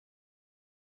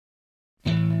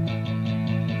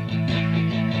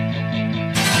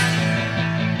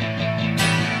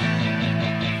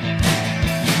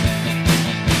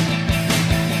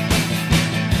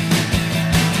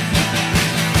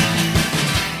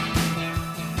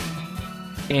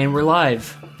And we're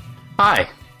live. Hi,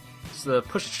 it's the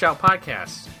Push and Shout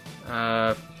podcast.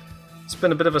 It's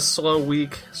been a bit of a slow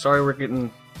week. Sorry we're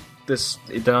getting this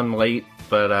done late,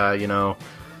 but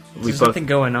There's nothing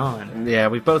going on. Yeah,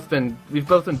 we've both been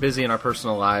busy in our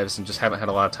personal lives and just haven't had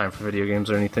a lot of time for video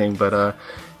games or anything. But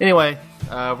anyway,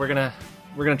 we're gonna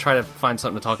try to find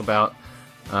something to talk about.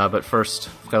 But first,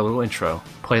 we've got a little intro.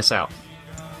 Play us out.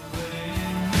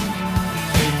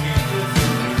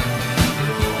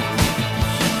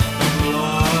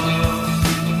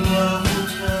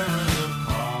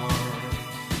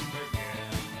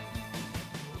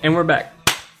 And we're back.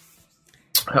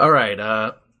 All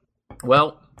right.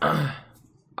 Well,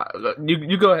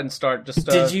 you go ahead and start. Just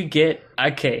Did you get...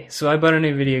 Okay, so I bought a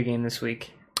new video game this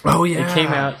week. Oh,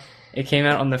 yeah. It came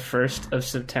out on the 1st of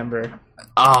September.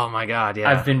 Oh, my God,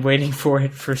 yeah. I've been waiting for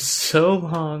it for so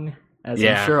long, as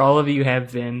I'm sure all of you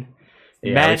have been.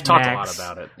 Yeah, Mad we've talked Max, a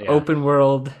lot about it. Yeah. Open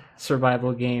world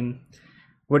survival game.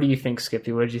 What do you think,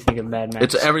 Skippy? What did you think of Mad Max?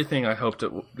 It's everything I hoped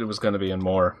it was going to be and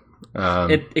more.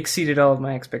 It exceeded all of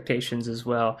my expectations as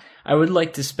well. I would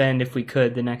like to spend, if we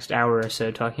could, the next hour or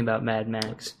so talking about Mad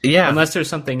Max. Yeah. Unless there's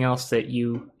something else that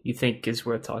you think is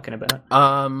worth talking about.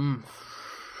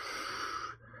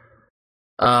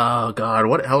 Oh, God,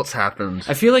 what else happened?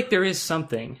 I feel like there is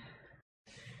something.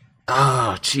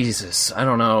 Oh, Jesus. I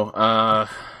don't know.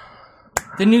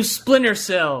 The new Splinter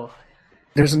Cell.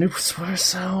 There's a new Splinter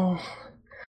Cell.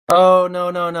 Oh,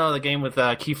 no. The game with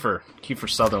Kiefer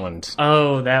Sutherland.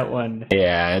 Oh, that one.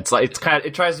 Yeah,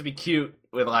 it tries to be cute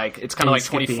with, like, it's kind of like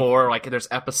Skippy. 24, like there's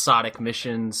episodic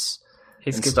missions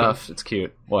and stuff. It's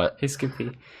cute. What? Hey,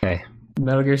 Skippy. Hey.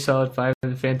 Metal Gear Solid 5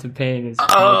 and Phantom Pain is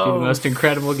might be the most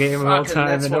incredible game of all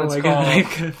time, and oh my god, I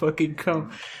could fucking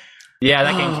come. Yeah,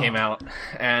 that game came out,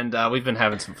 and we've been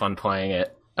having some fun playing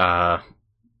it. Yeah.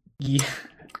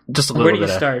 Just a little Where do bit.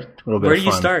 you start? Where do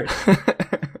you start?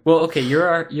 Well, okay,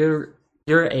 you're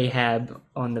Ahab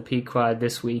on the Pequod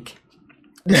this week,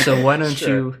 so why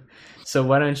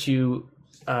don't you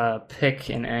pick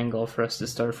an angle for us to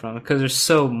start from? Because there's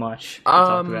so much to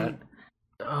talk about.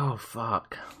 Oh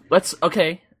fuck.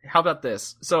 Okay. How about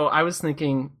this? So I was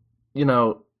thinking,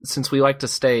 since we like to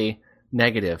stay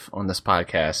negative on this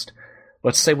podcast,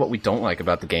 let's say what we don't like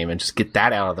about the game and just get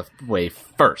that out of the way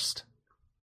first.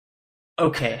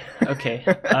 Okay.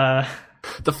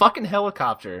 The fucking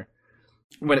helicopter,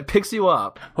 when it picks you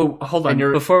up. Oh, hold on.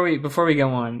 Before we go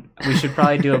on, we should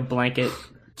probably do a blanket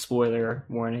spoiler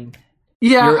warning.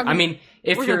 Yeah,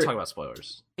 if we're you're gonna talk about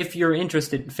spoilers. If you're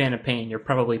interested in Phantom Pain, you're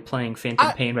probably playing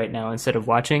Phantom Pain right now instead of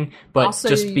watching. But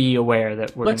just be aware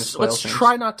that we're going to spoil things. Let's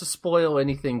try not to spoil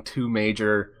anything too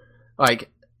major. Like,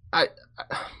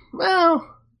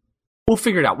 we'll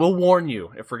figure it out. We'll warn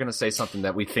you if we're going to say something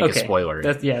that we think is spoilery.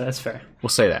 That's fair. We'll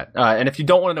say that. And if you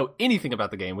don't want to know anything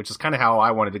about the game, which is kind of how I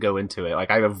wanted to go into it,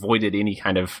 like I avoided any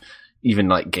kind of even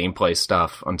like gameplay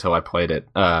stuff until I played it.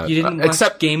 You didn't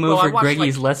watch Game Over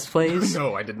Greggy's Let's Plays?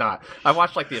 No, I did not. I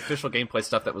watched like the official gameplay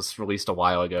stuff that was released a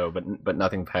while ago, but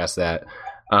nothing past that.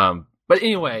 But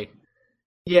anyway,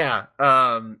 yeah.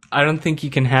 I don't think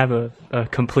you can have a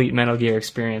complete Metal Gear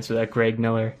experience without Greg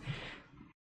Miller.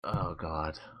 Oh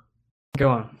God. Go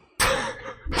on.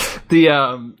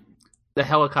 The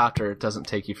helicopter doesn't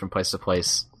take you from place to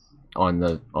place on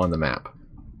the map.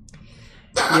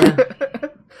 Yeah.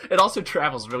 It also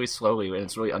travels really slowly, and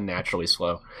it's really unnaturally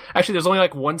slow. Actually, there's only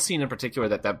like one scene in particular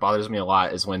that bothers me a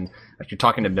lot, is when like you're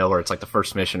talking to Miller, it's like the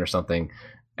first mission or something,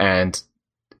 and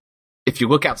if you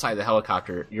look outside the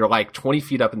helicopter, you're like 20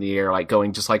 feet up in the air, like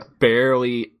going just like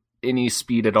barely any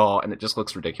speed at all, and it just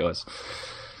looks ridiculous.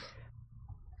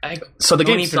 So the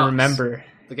game don't even remember.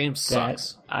 The game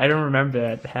sucks. I don't remember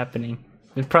that happening.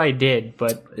 It probably did,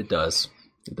 but it does.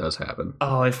 It does happen.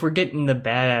 Oh, if we're getting the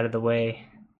bad out of the way.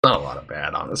 Not a lot of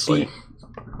bad, honestly.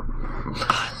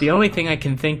 The only thing I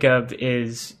can think of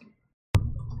is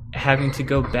having to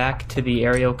go back to the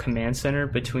aerial command center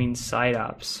between side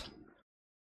ops.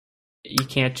 You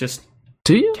can't just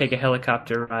take a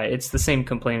helicopter ride. It's the same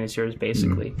complaint as yours,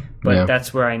 basically. But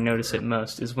that's where I notice it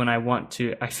most, is when I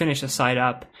finish a side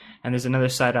op, and there's another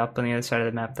side op on the other side of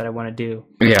the map that I want to do.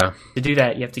 Yeah. To do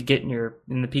that, you have to get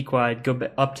in the Pequod, go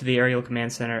up to the aerial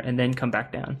command center, and then come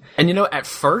back down. And at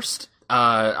first,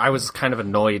 I was kind of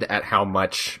annoyed at how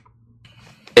much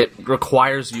it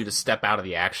requires you to step out of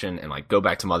the action and like go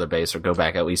back to Mother Base, or go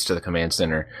back at least to the command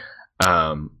center.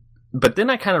 But then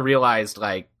I kind of realized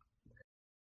like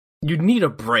you need a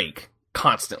break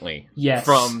constantly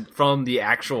from the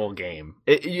actual game.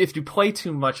 If you play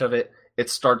too much of it, it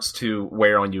starts to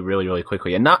wear on you really, really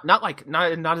quickly. And not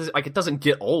as like it doesn't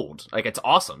get old. Like, it's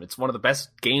awesome. It's one of the best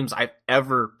games I've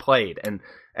ever played. And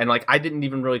And like, I didn't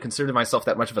even really consider myself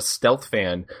that much of a stealth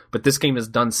fan, but this game has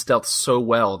done stealth so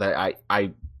well that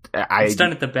I it's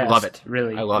done it the best. Love it.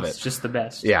 Really. I love it's it. just the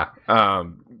best. Yeah.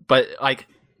 But like,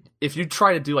 if you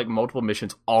try to do like multiple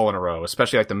missions all in a row,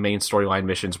 especially like the main storyline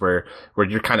missions where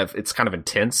you're it's kind of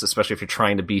intense, especially if you're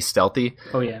trying to be stealthy.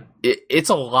 Oh yeah. It's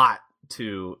a lot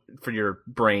for your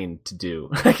brain to do.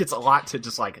 Like, it's a lot to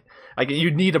just like you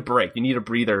need a break. You need a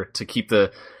breather to keep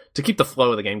the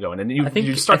flow of the game going. And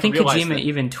you start to realize Kojima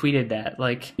even tweeted that,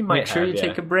 like, make sure you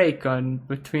take a break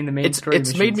between the main story missions.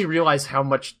 It's made me realize how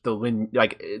much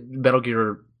Metal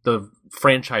Gear, the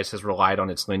franchise, has relied on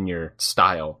its linear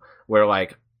style, where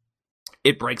like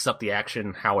it breaks up the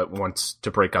action how it wants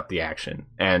to break up the action.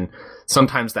 And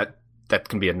sometimes that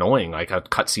can be annoying, like a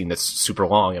cutscene that's super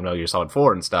long in Metal Gear Solid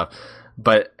 4 and stuff.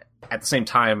 But at the same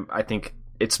time, I think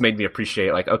it's made me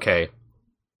appreciate, like, okay,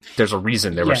 there's a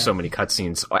reason there were so many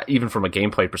cutscenes, even from a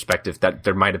gameplay perspective, that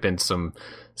there might have been some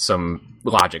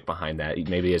logic behind that.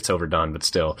 Maybe it's overdone, but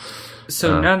still.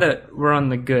 So now that we're on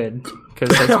the good, because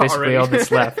that's basically all that's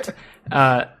left.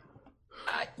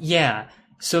 Yeah.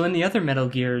 So in the other Metal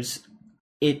Gears,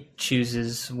 it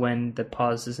chooses when the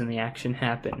pauses in the action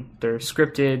happen. They're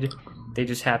scripted. They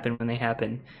just happen when they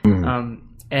happen. Mm-hmm.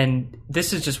 And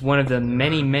this is just one of the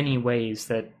many, many ways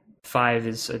that 5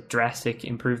 is a drastic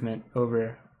improvement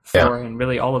over 4 and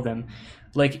really all of them.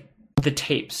 Like the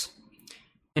tapes.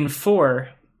 In 4,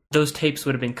 those tapes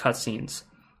would have been cutscenes.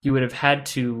 You would have had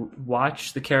to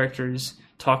watch the characters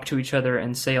talk to each other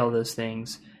and say all those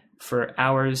things for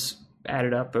hours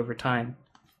added up over time.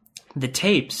 The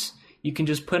tapes, you can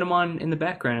just put them on in the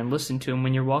background and listen to them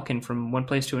when you're walking from one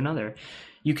place to another.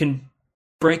 You can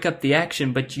break up the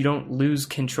action, but you don't lose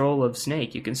control of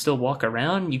Snake. You can still walk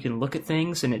around, you can look at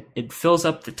things, and it fills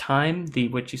up the time,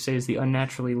 what you say is the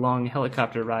unnaturally long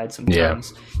helicopter ride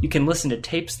sometimes. Yeah. You can listen to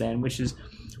tapes then, which is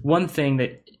one thing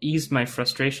that eased my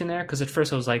frustration there, because at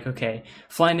first I was like, okay,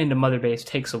 flying into Mother Base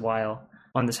takes a while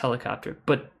on this helicopter,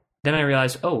 but then I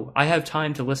realized, I have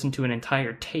time to listen to an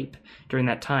entire tape during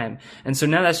that time. And so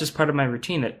now that's just part of my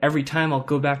routine, that every time I'll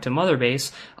go back to Mother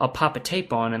Base, I'll pop a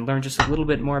tape on and learn just a little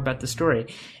bit more about the story.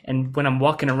 And when I'm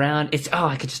walking around,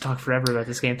 I could just talk forever about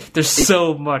this game. There's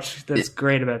so much that's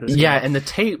great about this game. Yeah, and the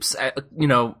tapes,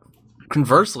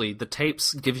 conversely, the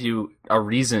tapes give you a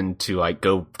reason to like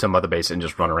go to Mother Base and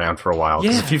just run around for a while.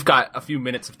 Because if you've got a few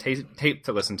minutes of tape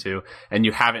to listen to and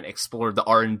you haven't explored the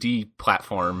R&D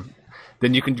platform,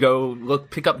 then you can go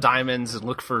pick up diamonds and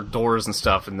look for doors and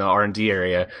stuff in the R&D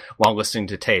area while listening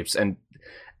to tapes. And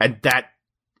that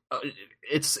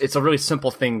it's a really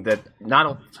simple thing that I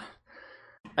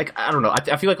don't know.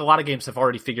 I feel like a lot of games have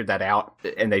already figured that out,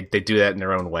 and they do that in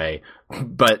their own way.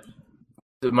 But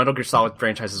the Metal Gear Solid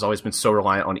franchise has always been so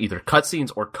reliant on either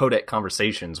cutscenes or codec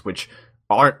conversations, which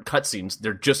aren't cutscenes.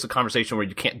 They're just a conversation where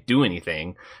you can't do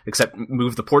anything except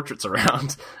move the portraits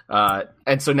around.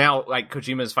 And so now, like,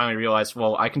 Kojima has finally realized,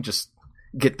 well, I can just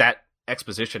get that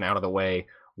exposition out of the way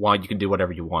while you can do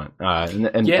whatever you want.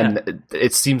 And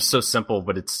it seems so simple,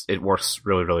 but it works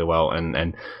really, really well,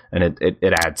 and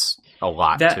it adds a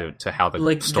lot to how the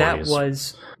story is. That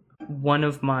was one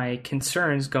of my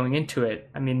concerns going into it.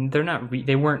 I mean,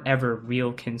 they weren't ever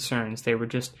real concerns. They were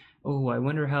just, I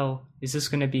wonder is this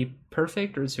going to be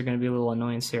perfect, or is there going to be a little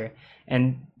annoyance here?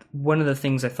 And one of the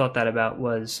things I thought that about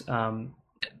was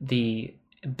the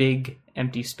big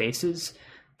empty spaces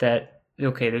that,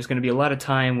 there's going to be a lot of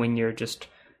time when you're just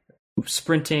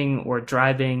sprinting or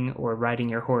driving or riding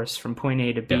your horse from point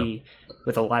A to B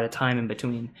with a lot of time in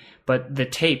between. But the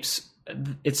tapes,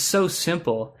 it's so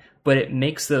simple, but it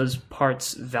makes those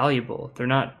parts valuable. They're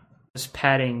not just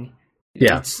padding.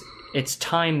 Yeah. It's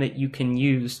time that you can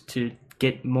use to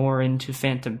get more into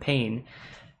Phantom Pain.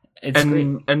 It's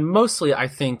great. And mostly, I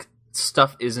think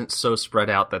stuff isn't so spread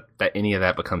out that any of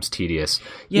that becomes tedious.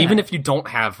 Yeah. Even if you don't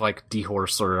have like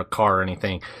D-Horse or a car or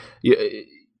anything,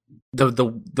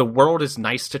 the world is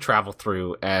nice to travel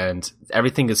through, and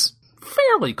everything is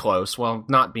fairly close. Well,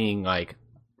 not being like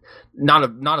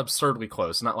not absurdly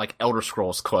close, not like Elder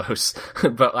Scrolls close,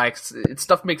 but like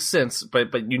stuff makes sense.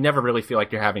 But you never really feel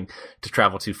like you're having to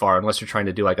travel too far unless you're trying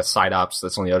to do like a side ops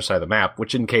that's on the other side of the map.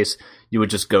 Which, in case, you would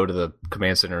just go to the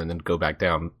command center and then go back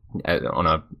down on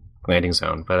a landing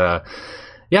zone. But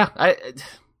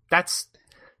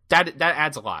that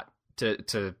adds a lot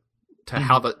to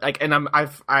how the And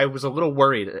I was a little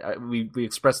worried. We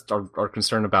expressed our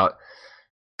concern about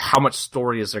how much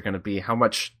story is there going to be, how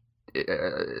much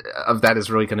of that is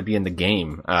really going to be in the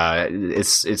game. Is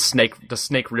Snake? Does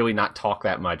Snake really not talk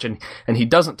that much? And he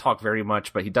doesn't talk very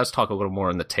much, but he does talk a little more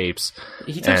in the tapes.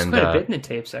 He talks quite a bit in the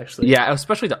tapes, actually. Yeah,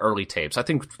 especially the early tapes. I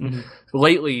think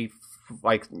lately,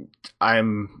 like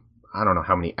I'm I don't know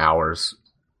how many hours.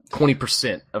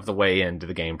 20% of the way into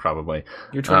the game, probably.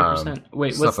 You're 20%.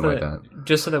 Wait, what's something like that.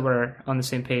 Just so that we're on the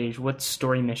same page, what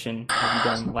story mission have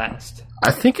you done last?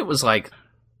 I think it was like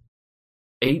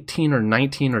 18 or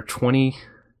 19 or 20,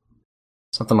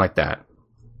 something like that.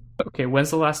 Okay, when's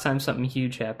the last time something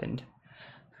huge happened?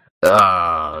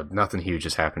 Nothing huge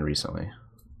has happened recently.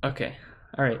 Okay,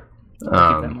 all right.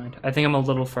 I'll keep that in mind. I think I'm a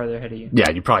little farther ahead of you.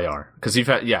 Yeah, you probably are, because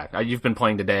you've been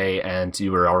playing today, and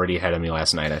you were already ahead of me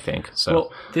last night, I think. So,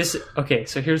 well,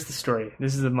 so here's the story.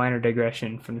 This is a minor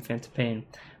digression from the Phantom Pain.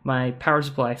 My power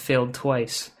supply failed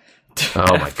twice.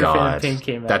 Oh my god, Phantom Pain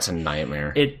came out. That's a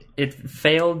nightmare. It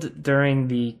failed during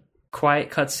the quiet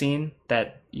cutscene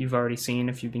that you've already seen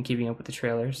if you've been keeping up with the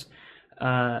trailers.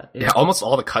 Almost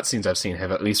all the cutscenes I've seen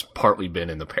have at least partly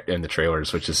been in the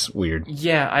trailers, which is weird.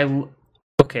 Yeah,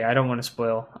 Okay, I don't want to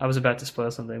spoil. I was about to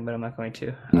spoil something, but I'm not going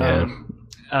to.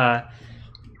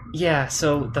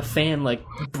 So the fan,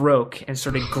 broke and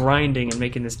started grinding and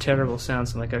making this terrible sound.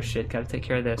 So I'm like, oh shit, gotta take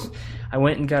care of this. I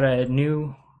went and got a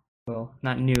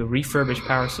refurbished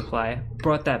power supply.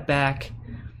 Brought that back.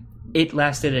 It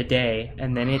lasted a day,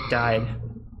 and then it died.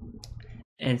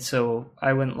 And so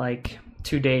I went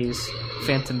 2 days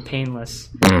Phantom Painless.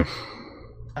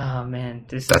 Oh man,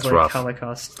 that's is rough.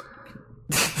 Holocaust.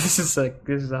 This is a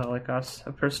Holocaust,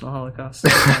 a personal Holocaust.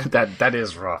 that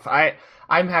is rough.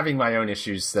 I'm having my own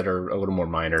issues that are a little more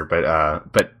minor,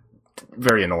 but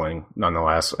very annoying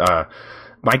nonetheless.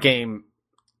 My game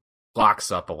locks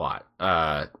up a lot,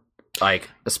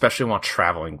 especially while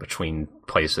traveling between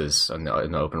places in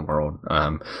the open world.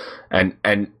 And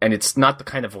it's not the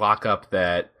kind of lockup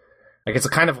that. It's a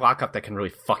kind of lockup that can really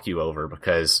fuck you over,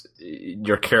 because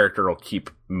your character will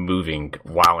keep moving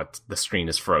while the screen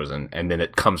is frozen, and then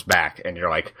it comes back and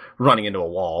you're running into a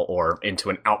wall or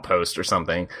into an outpost or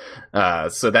something.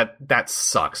 So that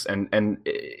sucks. And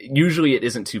usually it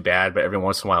isn't too bad, but every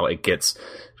once in a while it gets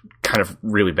kind of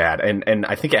really bad. And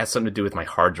I think it has something to do with my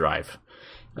hard drive.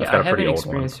 Yeah, I haven't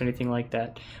experienced anything like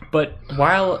that. But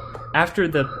after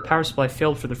the power supply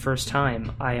failed for the first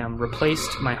time, I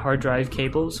replaced my hard drive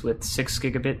cables with 6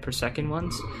 gigabit per second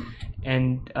ones.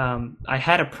 And I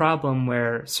had a problem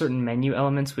where certain menu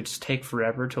elements would just take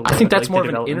forever to load. I think that's more of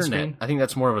an internet screen. I think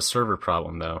that's more of a server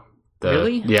problem, though.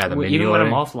 Really? Yeah, the menu. Even when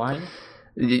I'm offline?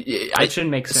 It shouldn't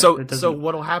make sense. So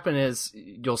what'll happen is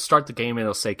you'll start the game and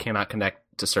it'll say cannot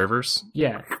connect to servers.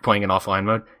 Yeah. Playing in offline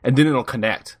mode. And then it'll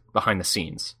connect behind the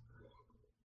scenes.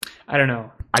 I don't know.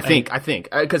 I think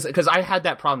because I had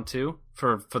that problem too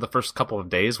for the first couple of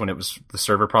days when the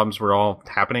server problems were all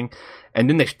happening, and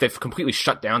then they've completely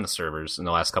shut down the servers in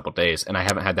the last couple of days, and I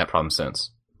haven't had that problem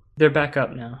since. They're back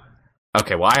up now.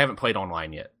 Okay, well I haven't played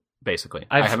online yet. Basically,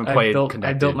 I haven't played.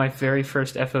 I built my very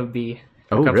first FOB a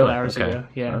couple of hours ago.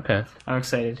 Yeah. Okay. I'm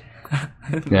excited.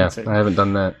 Excited. I haven't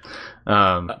done that.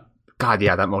 God,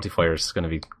 yeah, that multiplayer is going to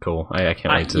be cool. I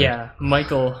can't wait to. Yeah,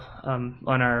 Michael on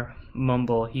our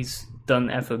Mumble, he's done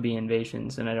FOB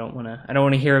invasions, and I don't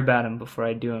want to hear about him before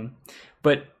I do him.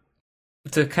 But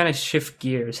to kind of shift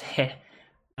gears,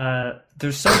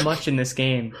 there's so much in this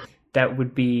game that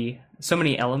would be so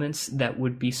many elements that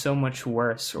would be so much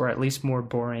worse, or at least more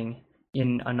boring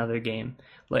in another game.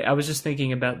 I was just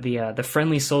thinking about the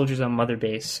friendly soldiers on Mother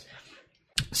Base.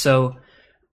 So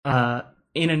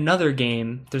in another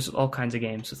game, there's all kinds of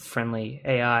games with friendly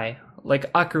AI,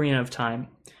 like Ocarina of Time.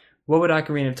 What would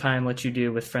Ocarina of Time let you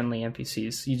do with friendly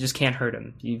NPCs? You just can't hurt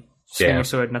them. You swing your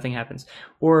sword, nothing happens.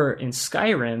 Or in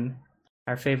Skyrim,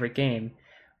 our favorite game,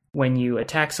 when you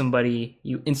attack somebody,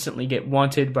 you instantly get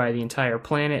wanted by the entire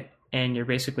planet, and you're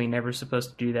basically never supposed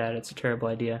to do that. It's a terrible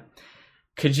idea.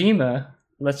 Kojima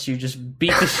lets you just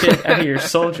beat the shit out of your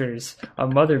soldiers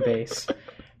on Mother Base,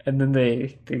 and then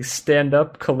they stand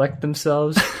up, collect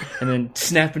themselves, and then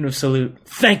snap into a salute.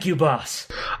 Thank you, boss.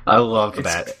 I love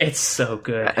that. It's so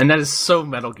good. And that is so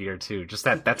Metal Gear, too. Just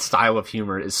that style of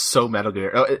humor is so Metal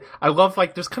Gear. I love,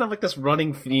 there's kind of this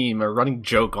running theme, or running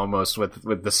joke almost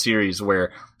with the series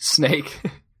where Snake,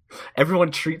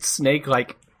 everyone treats Snake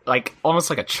like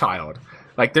almost like a child.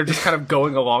 They're just kind of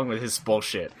going along with his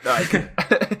bullshit.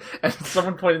 And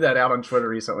someone pointed that out on Twitter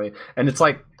recently. And it's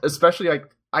especially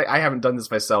I haven't done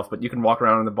this myself, but you can walk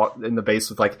around in the base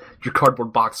with your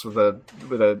cardboard box with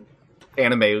a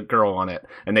anime girl on it,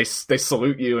 and they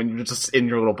salute you, and you're just in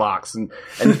your little box, and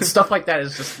stuff like that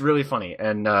is just really funny.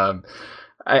 And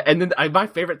then my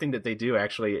favorite thing that they do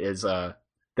actually is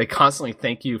they constantly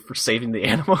thank you for saving the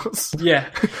animals. Yeah,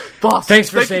 boss. Thanks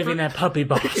for saving that puppy,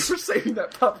 boss. Thank you for saving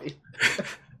that puppy.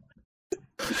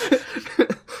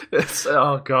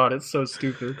 Oh god, it's so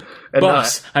stupid. And,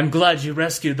 boss, I'm glad you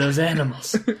rescued those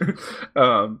animals.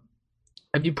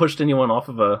 Have you pushed anyone off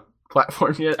of a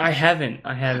platform yet? I haven't.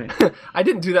 I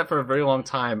didn't do that for a very long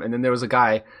time, and then there was a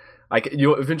guy. Like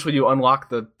eventually you unlock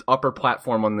the upper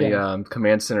platform on the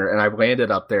command center, and I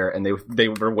landed up there, and they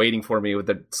were waiting for me with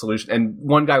the solution. And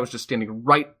one guy was just standing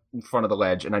right in front of the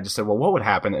ledge, and I just said, "Well, what would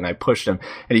happen?" And I pushed him,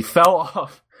 and he fell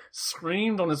off,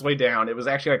 screamed on his way down. It was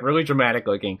actually like really dramatic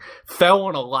looking. Fell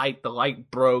on a light, the light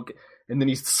broke, and then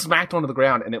he smacked onto the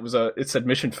ground, and it said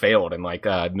mission failed, and like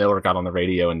Miller got on the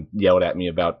radio and yelled at me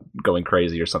about going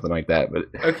crazy or something like that. But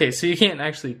okay, so you can't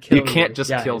actually kill. You can't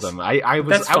just kill them. I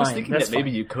was thinking that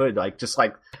maybe you could like just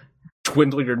like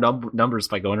dwindle your numbers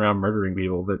by going around murdering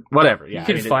people, but whatever. Yeah,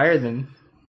 you can fire them.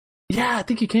 Yeah, I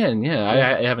think you can.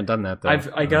 Yeah, I haven't done that though.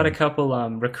 I got a couple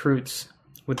recruits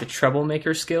with the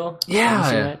troublemaker skill.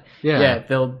 Yeah.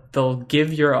 They'll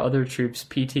give your other troops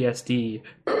PTSD.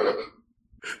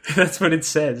 That's what it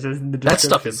says in the description. That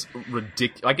stuff is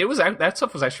ridiculous. Like that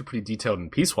stuff was actually pretty detailed in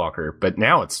Peace Walker, but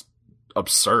now it's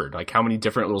absurd. Like how many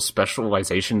different little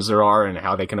specializations there are and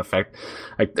how they can affect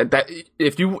like that.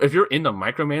 If you're into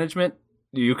micromanagement,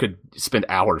 you could spend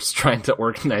hours trying to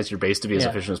organize your base to be as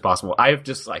efficient as possible. I have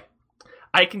just like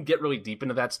I can get really deep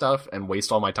into that stuff and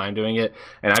waste all my time doing it,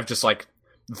 and I've just like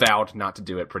vowed not to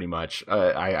do it pretty much.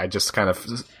 I just kind of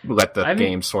let the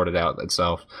game sort it out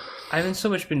itself. I haven't so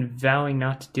much been vowing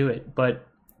not to do it, but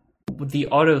with the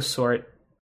auto sort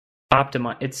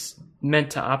it's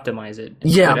meant to optimize it.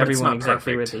 Yeah, put everyone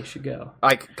exactly where they should go.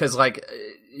 Like, because like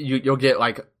you'll get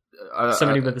like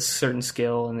somebody with a certain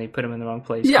skill, and they put them in the wrong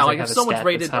place. Yeah, like if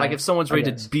someone's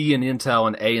rated B in Intel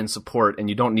and A in support, and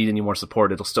you don't need any more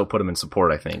support, it'll still put them in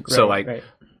support. I think so. Like.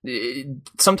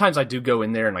 Sometimes I do go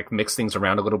in there and like mix things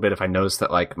around a little bit if I notice that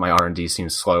like my R&D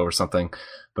seems slow or something,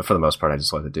 but for the most part I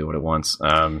just let it do what it wants.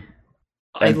 I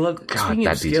love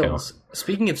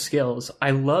speaking of skills, I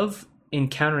love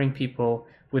encountering people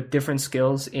with different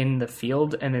skills in the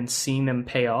field and then seeing them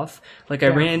pay off. Like I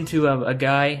ran into a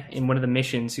guy in one of the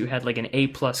missions who had like an A+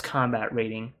 combat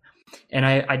rating, and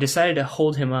I decided to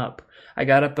hold him up. I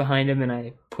got up behind him and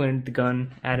I pointed the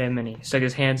gun at him, and he stuck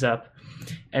his hands up.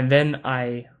 And then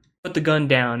I put the gun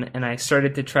down and I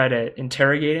started to try to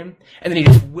interrogate him, and then he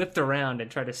just whipped around and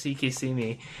tried to CQC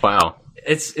me. Wow,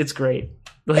 it's great.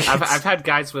 Like I've had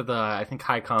guys with I think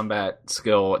high combat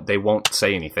skill. They won't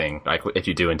say anything. Like if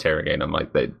you do interrogate them,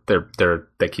 like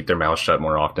they keep their mouth shut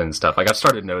more often and stuff. Like I've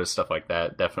started to notice stuff like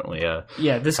that. Definitely.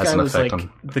 This guy was like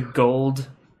the gold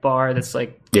bar that's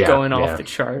like going off the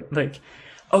chart. Like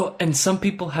and some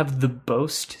people have the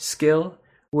boast skill,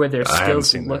 where their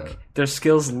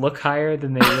skills look higher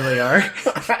than they really are.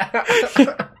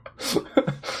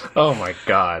 Oh my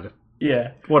god!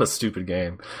 Yeah, what a stupid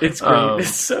game! It's great.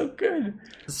 It's so good.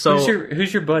 So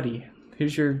who's your buddy?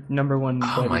 Who's your number one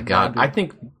buddy? Oh my god! I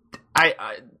think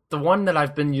the one that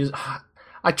I've been using.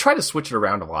 I try to switch it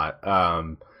around a lot.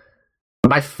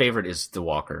 My favorite is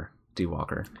D-Walker.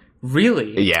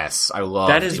 Really? Yes, I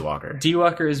love D-Walker.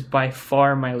 D-Walker is by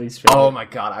far my least favorite. Oh my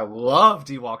god, I love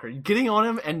D-Walker. Getting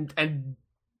on him and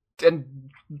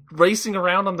racing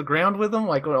around on the ground with him,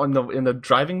 like in the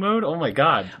driving mode. Oh my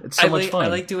god, it's so much fun. I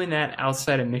like doing that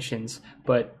outside of missions,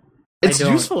 but it's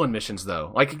useful in missions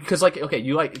though. Like because like okay,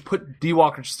 you like put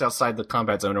D-Walker just outside the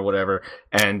combat zone or whatever,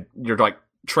 and you're like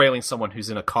trailing someone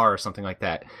who's in a car or something like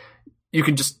that. You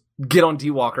can just get on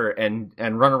D-Walker and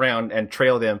run around and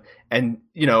trail them, and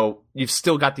you know you've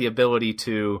still got the ability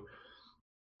to.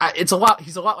 He's a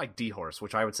lot like D-Horse,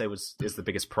 which I would say is the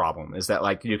biggest problem. Is that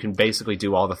like you can basically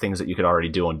do all the things that you could already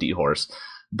do on D-Horse,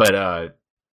 but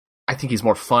I think he's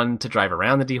more fun to drive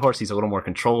around the D-Horse. He's a little more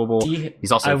controllable.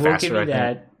 He's also faster. I will give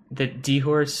you that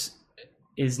D-Horse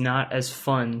is not as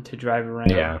fun to drive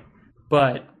around. Yeah,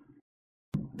 but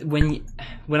when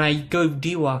I go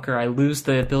D-Walker, I lose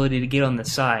the ability to get on the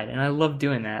side, and I love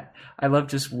doing that. I love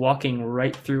just walking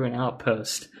right through an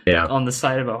outpost on the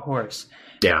side of a horse.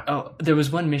 Yeah. Oh, there was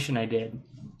one mission I did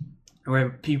where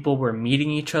people were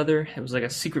meeting each other. It was like a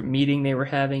secret meeting they were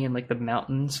having in like the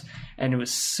mountains, and it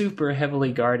was super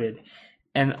heavily guarded.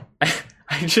 And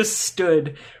I just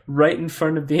stood right in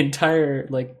front of the entire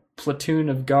like platoon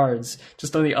of guards,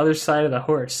 just on the other side of the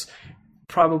horse,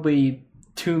 probably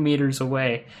 2 meters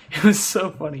away. It was so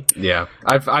funny. Yeah,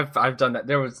 I've done that.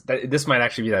 This might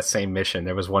actually be that same mission.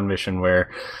 There was one mission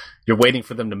where you're waiting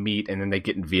for them to meet, and then they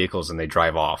get in vehicles and they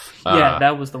drive off. Yeah,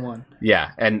 that was the one. Yeah,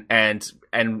 and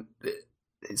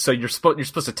so you're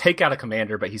supposed to take out a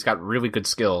commander, but he's got really good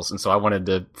skills, and so I wanted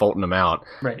to Fulton him out.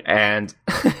 Right. And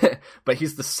but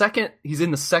he's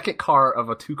in the second car of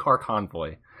a 2-car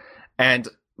convoy, and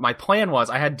my plan was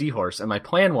I had D-Horse, and my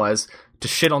plan was to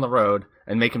shit on the road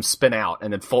and make him spin out,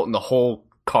 and then Fulton the whole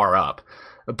car up.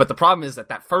 But the problem is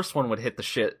that first one would hit the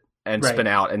shit and spin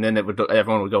out, and then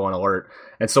everyone would go on alert.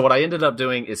 And so what I ended up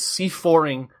doing is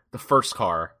C4ing the first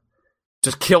car,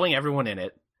 just killing everyone in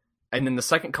it. And then the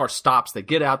second car stops. They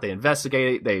get out. They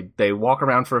investigate it. They walk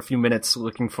around for a few minutes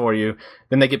looking for you.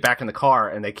 Then they get back in the car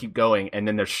and they keep going. And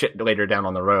then there's shit later down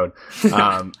on the road.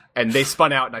 And they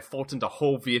spun out, and I fultoned a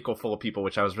whole vehicle full of people,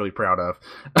 which I was really proud of.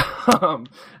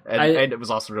 And it was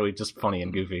also really just funny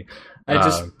and goofy. I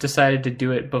just decided to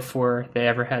do it before they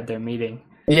ever had their meeting.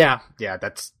 Yeah,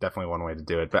 that's definitely one way to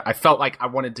do it. But I felt like I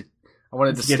wanted to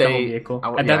get the whole vehicle.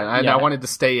 I wanted to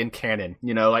stay in canon,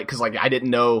 because I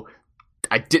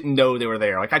didn't know they were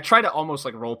there. Like I try to almost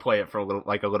like role play it for a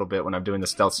little bit when I'm doing the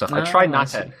stealth stuff. I try not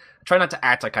to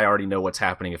act like I already know what's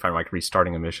happening if I'm like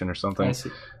restarting a mission or something. I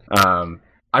see.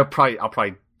 I'll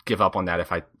probably give up on that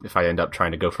if I end up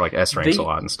trying to go for like S ranks a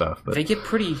lot and stuff. But they get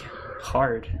pretty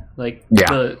hard. Like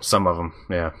some of them.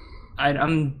 Yeah.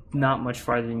 I'm not much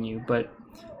farther than you, but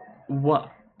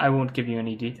I won't give you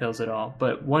any details at all.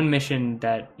 But one mission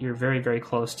that you're very, very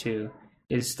close to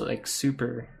is like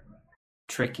super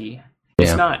tricky.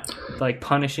 It's not like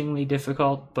punishingly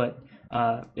difficult, but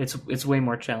it's way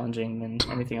more challenging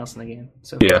than anything else in the game.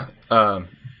 So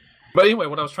but anyway,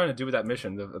 what I was trying to do with that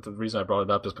mission, the reason I brought it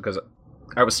up is because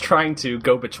I was trying to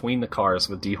go between the cars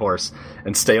with D-Horse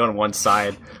and stay on one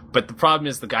side, but the problem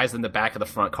is the guys in the back of the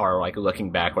front car were like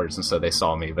looking backwards, and so they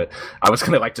saw me. But I was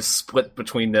gonna like just split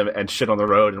between them and shit on the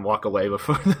road and walk away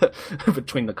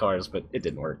between the cars, but it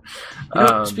didn't work.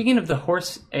 Speaking of the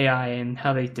horse AI and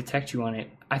how they detect you on it,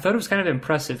 I thought it was kind of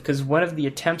impressive because one of the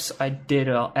attempts I did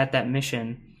at that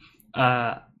mission,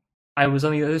 I was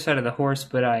on the other side of the horse,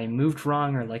 but I moved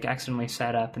wrong or like accidentally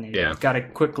sat up, and they got a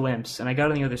quick glimpse, and I got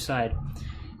on the other side.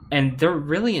 And they're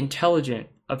really intelligent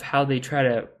of how they try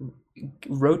to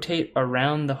rotate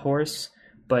around the horse,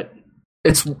 but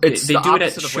they do it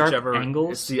at sharp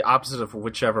angles. It's the opposite of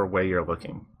whichever way you're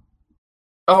looking.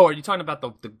 Oh, are you talking about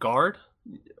the guard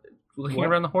looking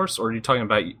around the horse, or are you talking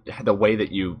about the way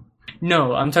that you?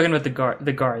 No, I'm talking about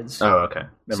the guards. Oh, okay.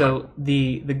 So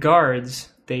the guards,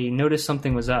 they noticed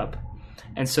something was up,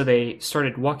 and so they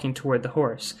started walking toward the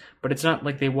horse. But it's not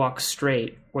like they walk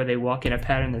straight or they walk in a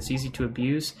pattern that's easy to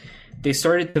abuse. They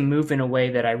started to move in a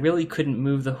way that I really couldn't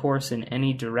move the horse in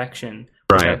any direction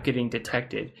without getting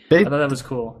detected. I thought that was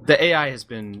cool. The AI has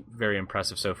been very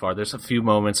impressive so far. There's a few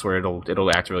moments where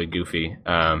it'll act really goofy.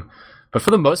 But for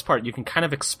the most part, you can kind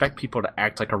of expect people to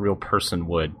act like a real person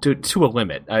would, to a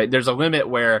limit. There's a limit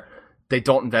where they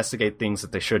don't investigate things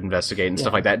that they should investigate and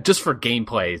stuff like that, just for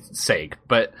gameplay's sake.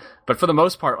 But for the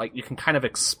most part, like you can kind of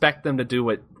expect them to do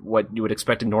what you would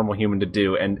expect a normal human to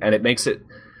do, and it makes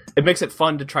it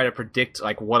fun to try to predict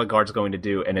like what a guard's going to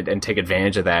do and take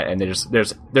advantage of that. And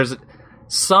there's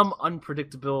some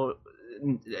unpredictable.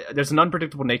 There's an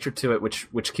unpredictable nature to it,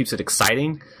 which keeps it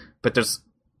exciting, but there's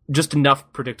just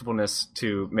enough predictableness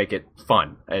to make it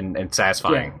fun and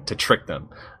satisfying to trick them.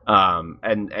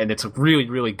 And it's a really,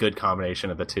 really good combination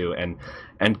of the two.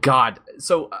 And God,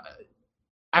 so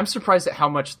I'm surprised at how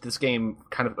much this game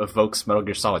kind of evokes Metal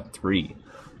Gear Solid 3.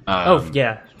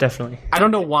 Definitely. I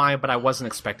don't know why, but I wasn't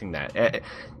expecting that.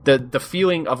 The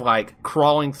feeling of like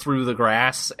crawling through the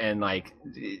grass and like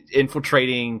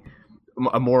infiltrating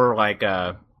a more like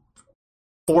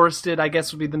forested, I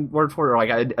guess would be the word for it, or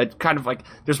like a kind of like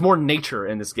there's more nature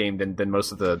in this game than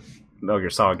most of the Metal Gear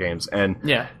Solid games. And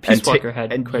Peace Walker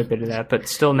had quite a bit of that, but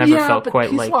still never felt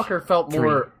quite like Peace Walker felt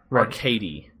more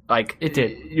arcadey. Like it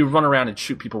did. You run around and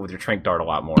shoot people with your tranq dart a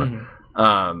lot more.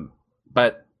 Mm-hmm.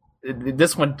 But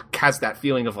this one has that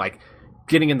feeling of like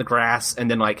getting in the grass and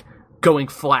then like going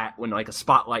flat when like a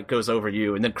spotlight goes over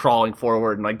you, and then crawling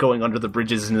forward and like going under the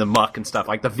bridges into the muck and stuff,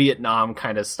 like the Vietnam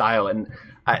kind of style. And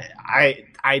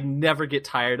I never get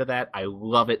tired of that. I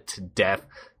love it to death.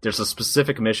 There's a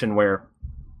specific mission where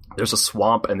there's a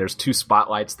swamp and there's two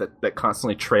spotlights that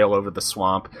constantly trail over the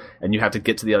swamp, and you have to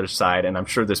get to the other side. And I'm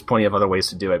sure there's plenty of other ways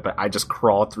to do it, but I just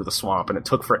crawled through the swamp and it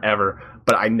took forever,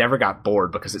 but I never got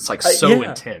bored because it's like so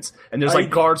intense. And there's like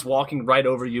guards walking right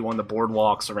over you on the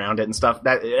boardwalks around it and stuff.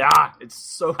 It's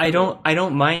so cool. I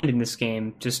don't mind in this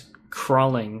game just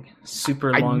crawling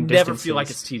super long distances. I never feel like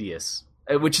it's tedious,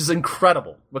 which is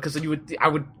incredible, because I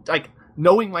would like,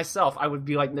 knowing myself, I would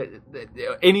be like,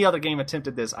 any other game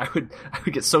attempted this, I would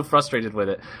get so frustrated with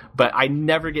it. But I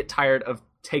never get tired of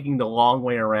taking the long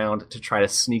way around to try to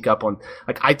sneak up on.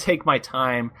 Like, I take my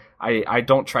time. I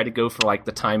don't try to go for like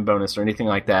the time bonus or anything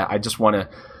like that. I just want to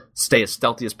stay as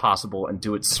stealthy as possible and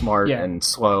do it smart and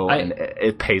slow, and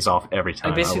it pays off every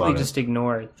time. I basically just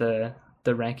ignore the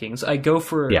rankings. I go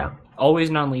for always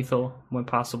non-lethal when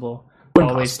possible,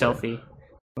 always stealthy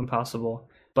when possible.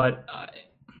 But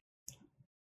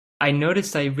I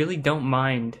noticed I really don't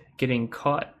mind getting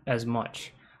caught as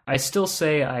much. I still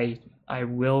say I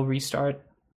will restart.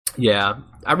 Yeah,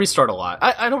 I restart a lot.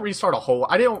 I don't restart a whole.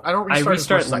 I don't restart as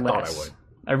much as I thought I would.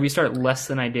 I restart less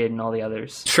than I did in all the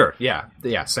others. Sure. Yeah.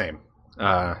 Same.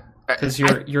 Because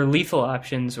your lethal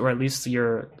options, or at least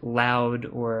your loud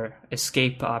or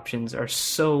escape options, are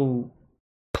so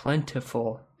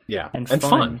plentiful. Yeah, and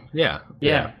fun. Yeah.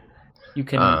 You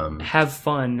can have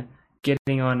fun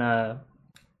getting on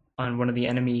one of the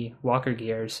enemy walker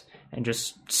gears and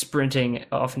just sprinting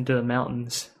off into the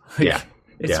mountains.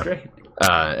 It's great.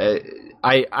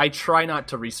 I try not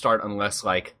to restart unless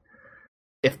like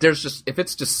if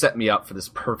it's just set me up for this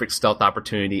perfect stealth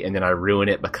opportunity and then I ruin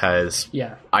it because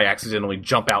I accidentally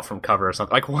jump out from cover or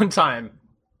something. Like one time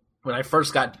when I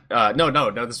first got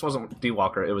no, this wasn't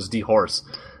D-Walker, it was D-Horse.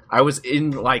 I was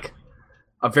in like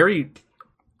a very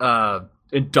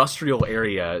industrial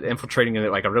area, infiltrating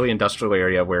in like a really industrial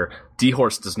area where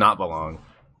D-Horse does not belong.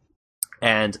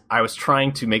 And I was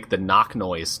trying to make the knock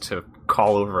noise to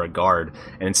call over a guard,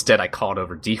 and instead I called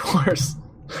over D-Horse.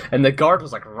 And the guard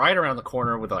was like right around the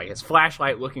corner with like his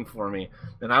flashlight looking for me,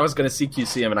 and I was going to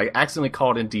CQC him, and I accidentally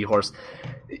called in D-Horse.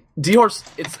 D-Horse,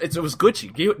 it was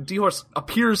glitchy. D-Horse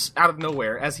appears out of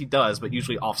nowhere, as he does, but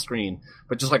usually off screen.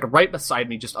 But just like right beside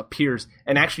me, just appears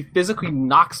and actually physically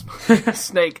knocks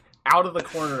Snake out of the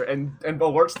corner and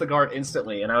alerts the guard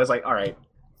instantly. And I was like, all right,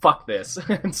 fuck this.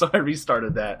 And so I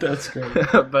restarted that. That's great.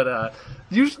 But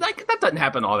usually that doesn't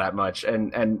happen all that much.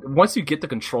 And once you get the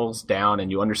controls down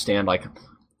and you understand like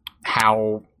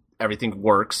how everything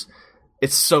works,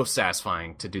 it's so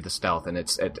satisfying to do the stealth, and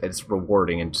it's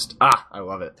rewarding, and just I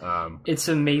love it. It's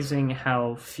amazing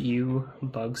how few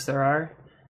bugs there are.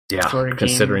 Yeah, for a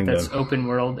considering game that's open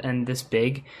world and this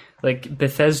big. Like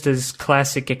Bethesda's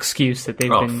classic excuse that they've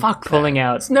been pulling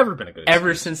out. It's never been a good excuse.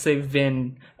 Ever since they've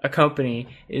been a company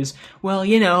is, well,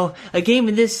 you know, a game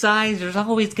of this size, there's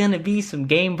always going to be some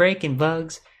game-breaking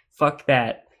bugs. Fuck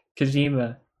that.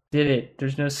 Kojima did it.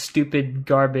 There's no stupid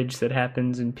garbage that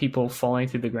happens and people falling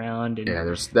through the ground. And yeah,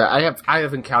 there's that. I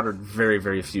have encountered very,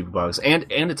 very few bugs, and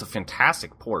it's a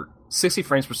fantastic port. 60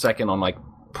 frames per second on like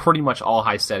pretty much all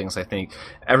high settings. I think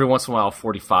every once in a while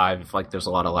 45 if like there's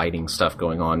a lot of lighting stuff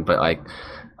going on, but like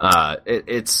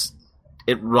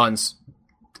it runs.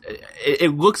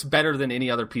 It looks better than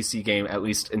any other PC game, at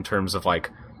least in terms of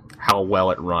like how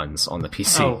well it runs on the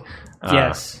PC. Oh,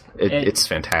 yes. It's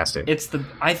fantastic.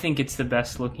 I think it's the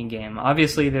best looking game.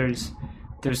 Obviously there's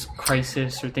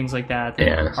Crysis or things like that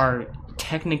are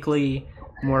technically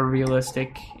more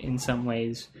realistic in some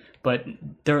ways, but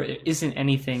there isn't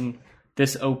anything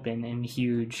this open and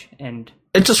huge and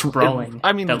just sprawling.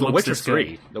 The Witcher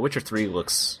 3. The Witcher 3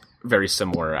 looks very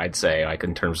similar, I'd say, like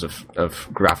in terms of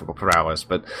graphical prowess,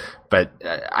 but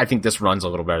I think this runs a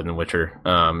little better than Witcher.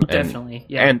 Definitely,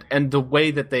 yeah. And the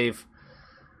way that they've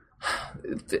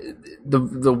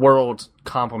the world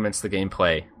complements the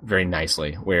gameplay very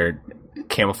nicely, where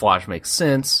camouflage makes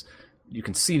sense. You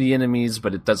can see the enemies,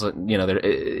 but it doesn't. You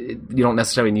don't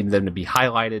necessarily need them to be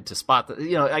highlighted to spot the.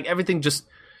 Like everything just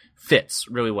fits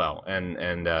really well, and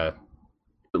it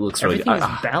looks really. Everything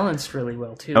is balanced really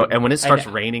well too. Oh, and when it starts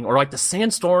raining, or like the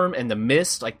sandstorm and the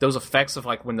mist, like those effects of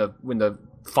like when the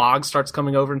fog starts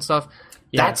coming over and stuff.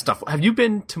 Yeah. That stuff. Have you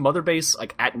been to Mother Base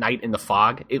like at night in the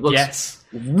fog? It looks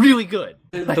really good.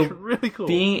 Really cool.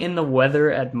 Being in the weather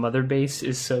at Mother Base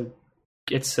is so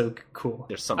cool.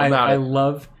 There's something about it. I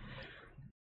love.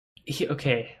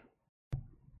 Okay,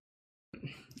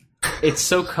 it's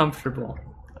so comfortable.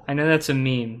 I know that's a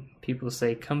meme. People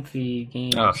say comfy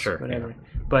games, whatever.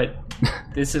 Yeah. But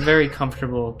it's a very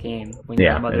comfortable game when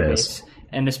you're at Mother Base,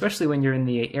 and especially when you're in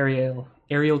the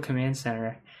aerial command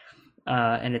center.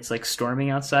 And it's like storming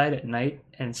outside at night,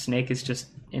 and Snake is just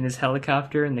in his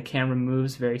helicopter, and the camera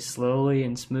moves very slowly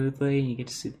and smoothly, and you get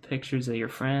to see the pictures of your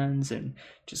friends and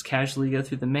just casually go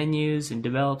through the menus and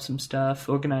develop some stuff,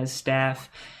 organize staff.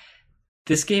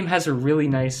 This game has a really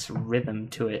nice rhythm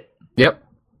to it. Yep.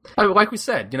 Like we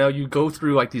said, you go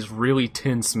through like these really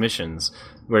tense missions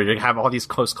where you have all these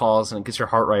close calls and it gets your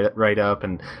heart right up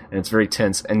and it's very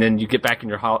tense, and then you get back in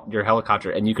your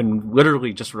helicopter and you can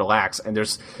literally just relax, and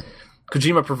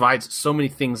Kojima provides so many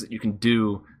things that you can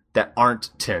do that aren't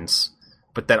tense,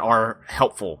 but that are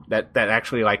helpful, that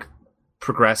actually like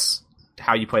progress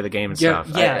how you play the game and stuff.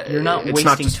 Yeah, you're not wasting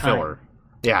time. It's not just filler.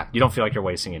 Yeah, you don't feel like you're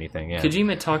wasting anything. Yeah.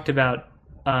 Kojima talked about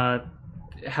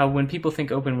how when people think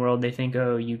open world, they think,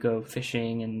 oh, you go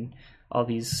fishing and all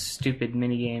these stupid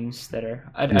mini games that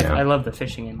are. I love the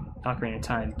fishing in Ocarina of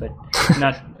Time, but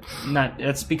not.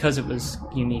 That's because it was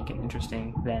unique and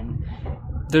interesting then.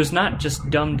 There's not just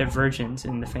dumb diversions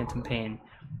in the Phantom Pain.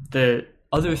 The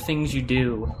other things you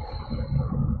do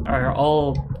are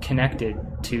all connected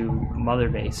to Mother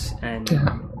Base and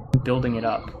building it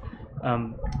up.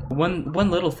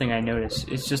 One little thing I noticed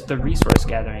is just the resource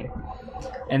gathering,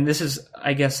 and this is,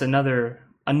 I guess, another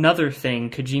thing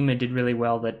Kojima did really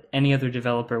well that any other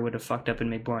developer would have fucked up and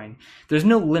made boring. There's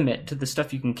no limit to the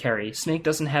stuff you can carry. Snake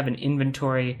doesn't have an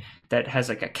inventory that has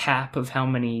like a cap of how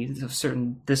many of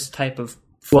certain this type of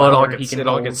flower he can hold. It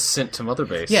all gets sent to Mother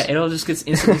Base. Yeah, it all just gets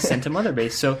instantly sent to Mother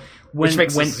Base. So which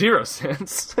makes zero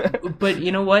sense. But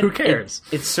you know what? Who cares?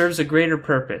 It serves a greater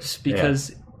purpose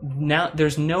because now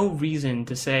there's no reason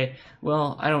to say,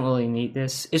 well, I don't really need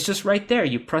this. It's just right there.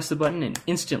 You press the button and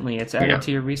instantly it's added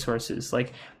to your resources.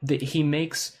 Like he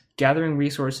makes gathering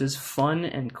resources fun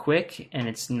and quick, and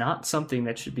it's not something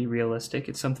that should be realistic.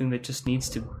 It's something that just needs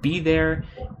to be there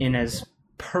in as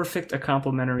perfect a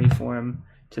complementary form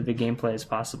to the gameplay as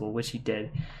possible, which he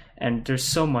did. And there's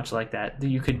so much like that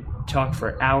you could talk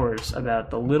for hours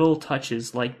about the little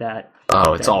touches like that.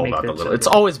 Oh, it's all about the little. It's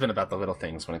always been about the little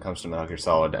things when it comes to Metal Gear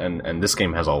Solid, and this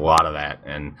game has a lot of that,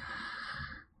 and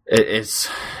it is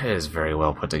very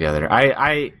well put together.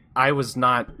 I was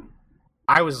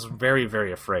very,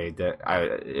 very afraid that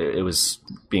it was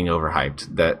being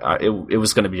overhyped, that it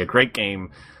was going to be a great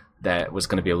game that was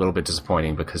going to be a little bit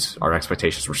disappointing because our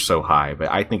expectations were so high.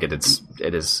 But I think it is,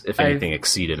 if anything,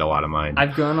 exceeded a lot of mine.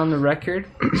 I've gone on the record,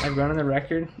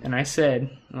 and I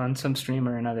said on some stream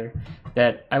or another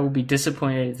that I will be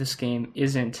disappointed if this game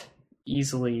isn't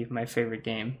easily my favorite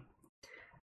game.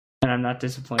 And I'm not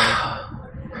disappointed.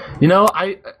 You know,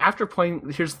 after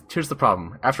playing, here's the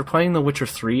problem. After playing The Witcher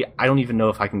 3, I don't even know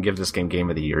if I can give this game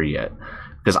of the Year yet,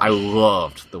 because I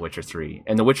loved The Witcher 3,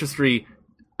 and The Witcher 3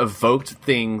 evoked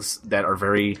things that are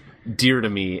very dear to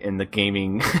me in the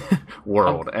gaming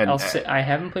world. I'll say I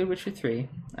haven't played Witcher 3.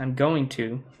 I'm going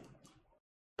to,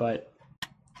 but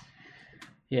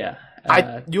yeah.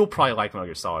 You'll probably like Metal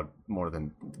Gear Solid more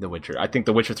than The Witcher. I think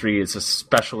The Witcher 3 is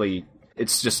especially.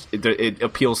 It's just it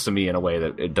appeals to me in a way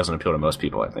that it doesn't appeal to most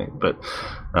people, I think. But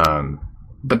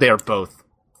they are both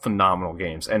phenomenal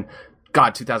games. And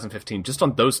God, 2015, just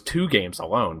on those two games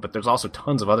alone, but there's also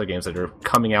tons of other games that are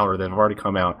coming out or that have already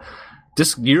come out.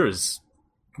 This year is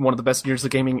one of the best years of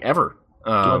gaming ever.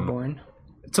 Bloodborne.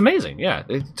 It's amazing, yeah.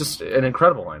 It's just an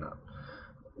incredible lineup.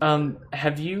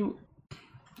 Have you...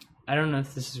 I don't know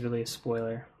if this is really a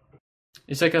spoiler.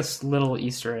 It's like a little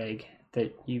Easter egg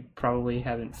that you probably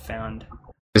haven't found.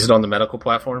 Is it on the medical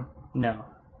platform? No.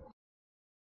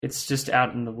 It's just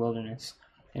out in the wilderness,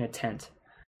 in a tent.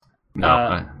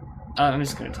 No, I'm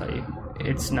just going to tell you,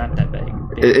 it's not that big.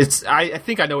 I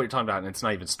think I know what you're talking about, and it's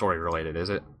not even story related, is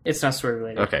it? It's not story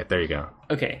related. Okay, there you go.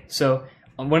 Okay, so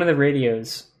on one of the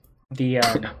radios,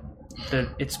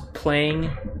 it's playing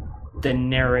the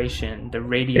narration, the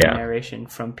radio narration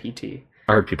from PT.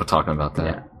 I heard people talking about that.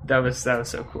 Yeah, that was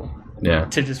so cool. Yeah,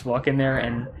 to just walk in there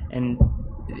and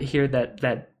hear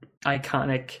that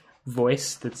iconic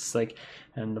voice that's like,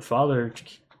 and the father.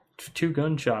 2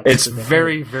 gunshots. It's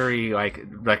very, very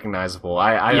recognizable.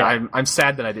 I'm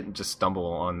sad that I didn't just stumble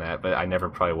on that, but I never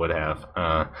probably would have.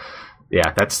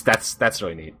 That's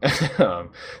really neat.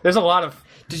 There's a lot of.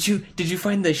 Did you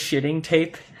find the shitting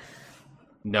tape?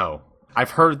 No,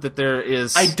 I've heard that there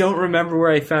is. I don't remember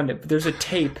where I found it, but there's a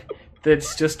tape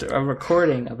that's just a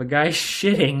recording of a guy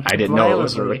shitting. I didn't know it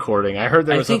was a recording. I heard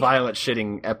there was a violent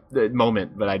shitting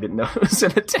moment, but I didn't know it was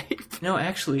in a tape. No,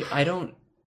 actually, I don't.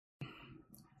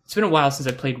 It's been a while since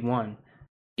I played 1.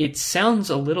 It sounds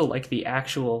a little like the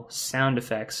actual sound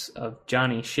effects of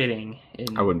Johnny shitting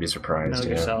in I wouldn't be surprised. Metal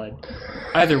Gear Solid.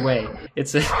 Either way,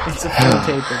 it's a full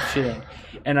tape of shitting.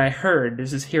 And I heard,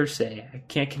 this is hearsay, I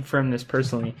can't confirm this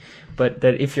personally, but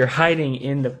that if you're hiding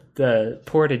in the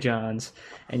porta-johns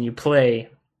and you play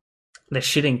the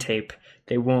shitting tape,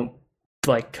 they won't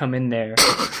come in there.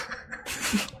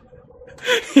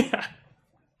 Yeah.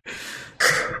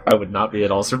 I would not be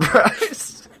at all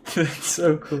surprised. That's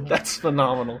so cool. That's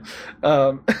phenomenal.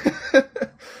 So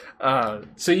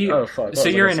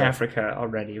you're in Africa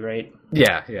already, right?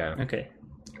 Yeah. Okay.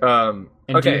 And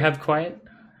do you have Quiet?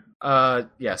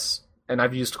 Yes. And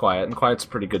I've used Quiet, and Quiet's a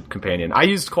pretty good companion. I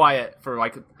used Quiet for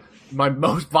by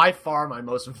far my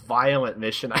most violent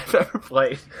mission I've ever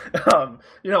played.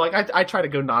 I try to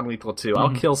go non-lethal too.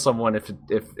 I'll kill someone if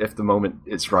the moment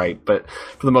is right, but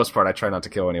for the most part, I try not to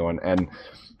kill anyone. And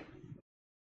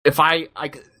if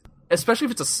especially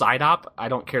if it's a side op, I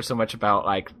don't care so much about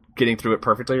getting through it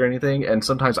perfectly or anything. And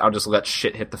sometimes I'll just let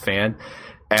shit hit the fan.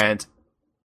 And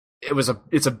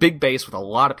it's a big base with a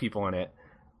lot of people in it.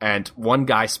 And one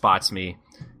guy spots me,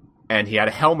 and he had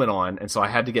a helmet on, and so I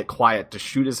had to get Quiet to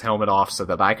shoot his helmet off so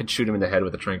that I could shoot him in the head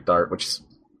with a tranq dart, which is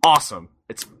awesome.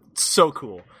 It's so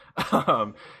cool.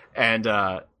 And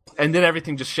then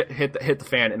everything just hit the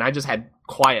fan, and I just had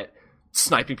Quiet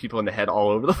sniping people in the head all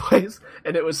over the place,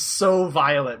 and it was so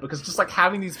violent because just like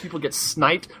having these people get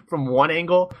sniped from one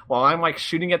angle while I'm like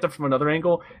shooting at them from another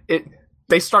angle,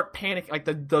 they start panicking. Like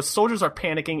the soldiers are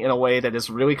panicking in a way that is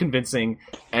really convincing,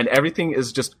 and everything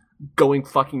is just going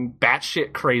fucking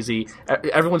batshit crazy.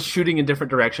 Everyone's shooting in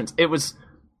different directions. It was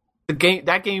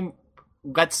that game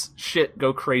lets shit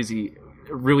go crazy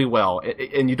really well,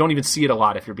 and you don't even see it a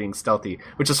lot if you're being stealthy,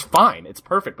 which is fine. It's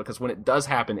perfect because when it does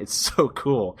happen, it's so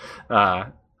cool.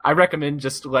 I recommend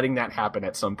just letting that happen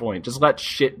at some point. Just let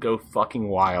shit go fucking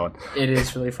wild. It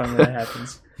is really fun when that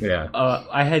happens. Yeah.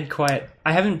 I had Quiet.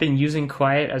 I haven't been using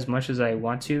Quiet as much as I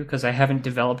want to because I haven't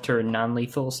developed her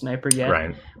non-lethal sniper yet.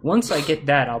 Right. Once I get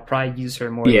that, I'll probably use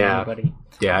her more than anybody.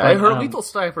 Yeah, but, her lethal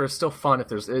sniper is still fun.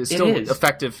 It's still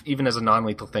effective even as a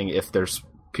non-lethal thing if there's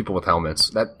people with helmets.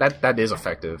 That is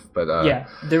effective. But yeah,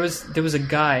 there was a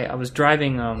guy. I was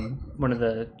driving one of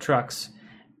the trucks,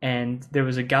 and there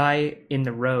was a guy in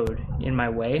the road in my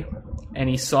way, and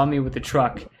he saw me with the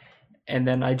truck, and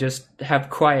then I just have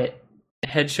Quiet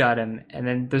headshot him, and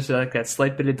then there's like that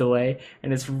slight bit of delay,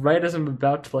 and it's right as I'm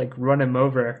about to like run him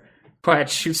over, Quiet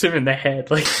shoots him in the head.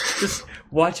 Like just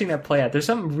watching that play out, there's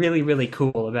something really, really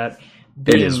cool about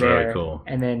being there really cool.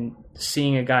 and then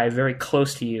seeing a guy very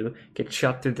close to you get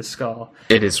shot through the skull.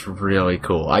 It is really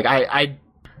cool. Like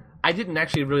I didn't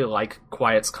actually really like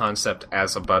Quiet's concept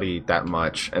as a buddy that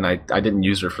much, and I didn't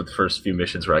use her for the first few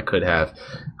missions where I could have.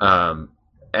 And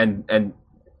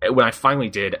when I finally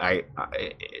did,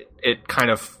 it kind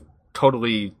of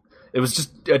totally, it was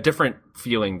just a different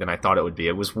feeling than I thought it would be.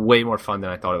 It was way more fun than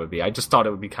I thought it would be. I just thought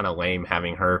it would be kind of lame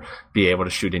having her be able to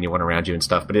shoot anyone around you and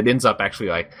stuff, but it ends up actually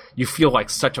like, you feel like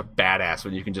such a badass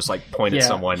when you can just like point at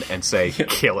someone and say,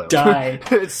 kill him. Die.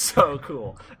 It's so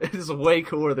cool. It is way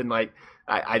cooler than like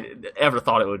I ever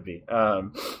thought it would be.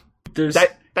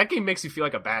 That game makes you feel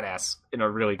like a badass in a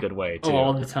really good way too. Oh,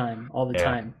 all the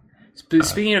time.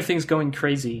 Speaking of things going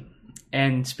crazy,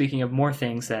 and speaking of more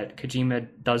things that Kojima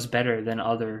does better than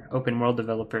other open world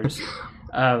developers,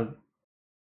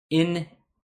 in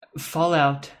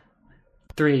Fallout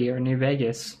 3 or New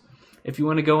Vegas, if you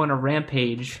want to go on a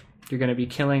rampage, you're going to be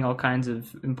killing all kinds of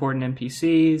important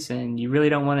NPCs, and you really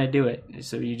don't want to do it.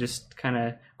 So you just kind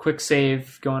of quick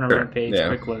save, go on a rampage,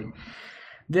 quick load.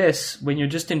 This, when you're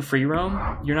just in free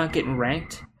roam, you're not getting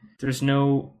ranked. There's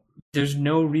no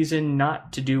reason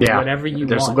not to do whatever you want.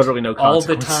 There's literally no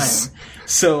consequences. All the time.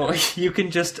 So you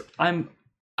can just,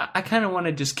 I kind of want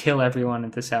to just kill everyone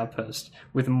at this outpost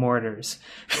with mortars.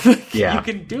 Yeah. You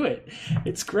can do it.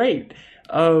 It's great.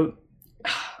 I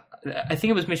think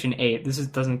it was mission 8. This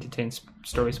doesn't contain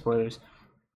story spoilers.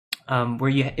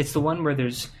 It's the one where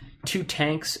there's 2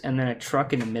 tanks and then a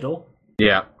truck in the middle.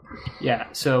 Yeah. Yeah.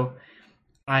 So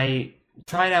I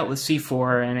tried out with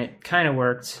C4 and it kind of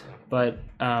worked, but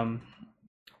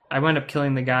I wound up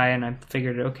killing the guy, and I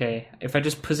figured, okay, if I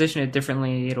just position it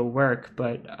differently, it'll work.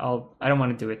 But I don't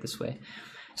want to do it this way.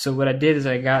 So what I did is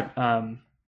I got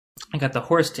the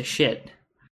horse to shit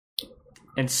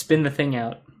and spin the thing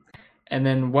out, and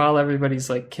then while everybody's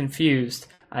like confused,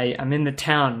 I'm in the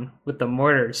town with the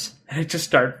mortars, and I just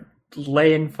start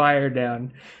laying fire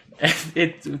down.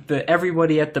 And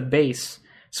everybody at the base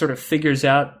sort of figures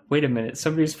out, wait a minute,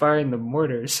 somebody's firing the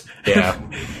mortars. Yeah.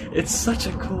 It's such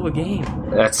a cool game.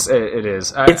 It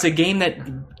is. It's a game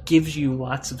that gives you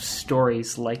lots of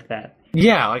stories like that.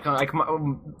 Yeah, like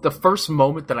the first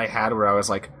moment that I had where I was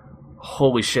like,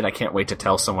 holy shit, I can't wait to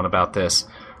tell someone about this,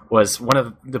 was one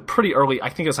of the pretty early, I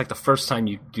think it was like the first time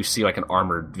you see like an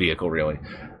armored vehicle really,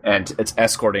 and it's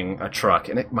escorting a truck,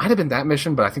 and it might have been that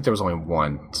mission, but I think there was only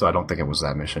one, so I don't think it was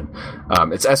that mission.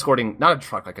 It's escorting, not a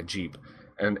truck, like a Jeep.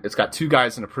 And it's got 2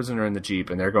 guys and a prisoner in the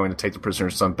Jeep, and they're going to take the prisoner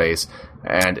to some base.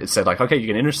 And it said, like, okay, you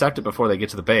can intercept it before they get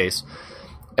to the base.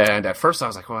 And at first I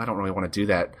was like, well, I don't really want to do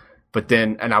that. But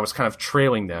then, and I was kind of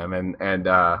trailing them,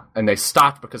 and they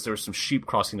stopped because there was some sheep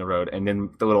crossing the road. And then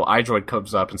the little iDroid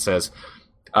comes up and says,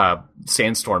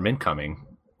 sandstorm incoming.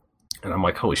 And I'm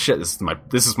like, holy shit, this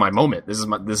is my moment. This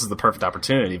is the perfect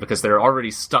opportunity, because they're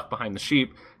already stuck behind the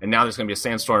sheep, and now there's going to be a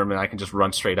sandstorm, and I can just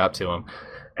run straight up to them.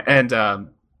 And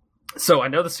so I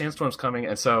know the sandstorm's coming,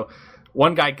 and so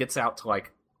one guy gets out to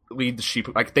like lead the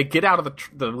sheep. Like they get out of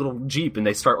the little Jeep and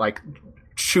they start like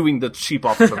shooing the sheep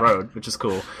off the road, which is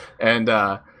cool. And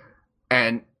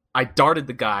I darted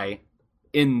the guy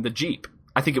in the Jeep.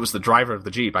 I think it was the driver of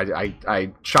the Jeep.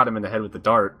 I shot him in the head with the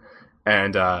dart,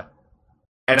 and I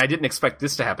didn't expect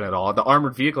this to happen at all. The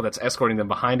armored vehicle that's escorting them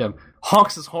behind him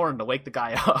honks his horn to wake the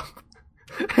guy up.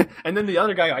 And then the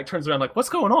other guy like turns around like, what's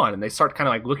going on? And they start kind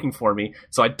of like looking for me.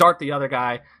 So I dart the other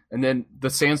guy, and then the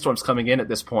sandstorm's coming in at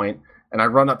this point, and I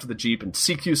run up to the Jeep and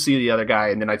CQC the other guy,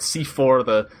 and then I C4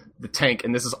 the tank,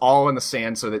 and this is all in the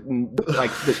sand so that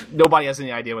nobody has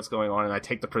any idea what's going on, and I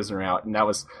take the prisoner out, and that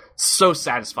was so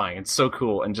satisfying and so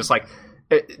cool. And just like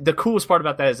the coolest part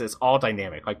about that is it's all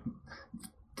dynamic. Like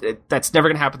that's never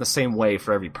going to happen the same way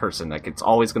for every person. Like it's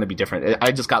always going to be different.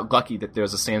 I just got lucky that there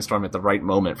was a sandstorm at the right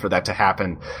moment for that to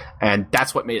happen, and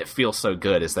that's what made it feel so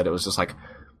good. Is that it was just like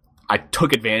I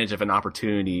took advantage of an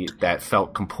opportunity that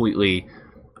felt completely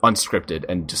unscripted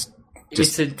and just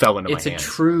fell into my hands. It's a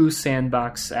true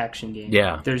sandbox action game.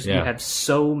 Yeah, you have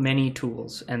so many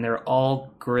tools, and they're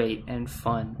all great and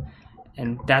fun,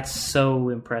 and that's so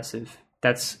impressive.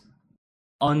 That's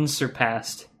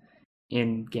unsurpassed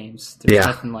in games. There's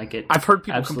nothing like it. I've heard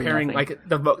people comparing like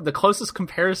the closest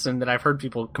comparison that I've heard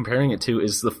people comparing it to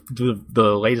is the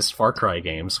latest Far Cry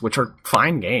games, which are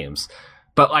fine games,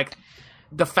 but like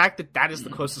the fact that is the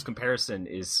closest comparison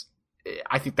is,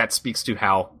 I think that speaks to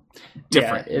how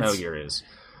different Metal Gear is.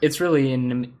 It's really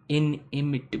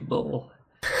inimitable.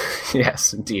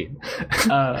 Yes, indeed.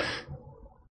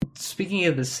 Speaking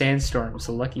of the sandstorms,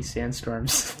 the lucky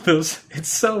sandstorms, it's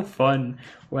so fun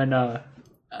when a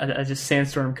just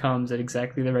sandstorm comes at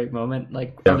exactly the right moment.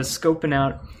 Like I was scoping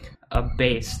out a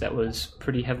base that was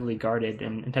pretty heavily guarded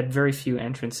and had very few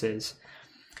entrances,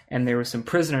 and there were some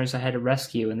prisoners I had to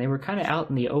rescue, and they were kind of out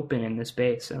in the open in this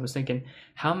base. And I was thinking,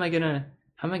 how am I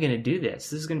gonna do this?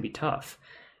 This is gonna be tough.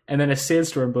 And then a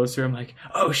sandstorm blows through. I'm like,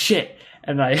 oh shit!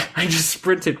 And I just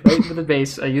sprinted right into the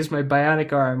base. I used my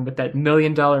bionic arm with that $1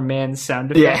 Million Man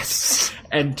sound effect,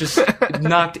 and just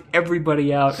knocked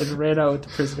everybody out and ran out with the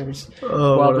prisoners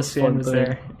while the sand was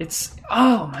there. It's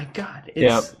oh my god!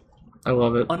 It's I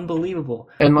love it. Unbelievable.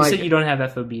 And you said you don't have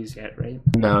FOBs yet, right?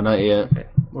 No, not yet. Okay.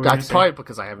 That's probably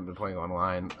because I haven't been playing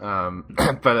online.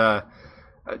 But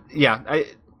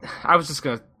I was just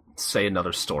gonna say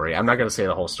another story. I'm not gonna say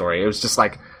the whole story. It was just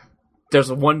like there's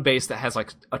one base that has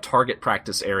like a target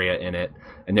practice area in it,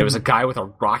 and there was a guy with a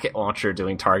rocket launcher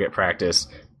doing target practice,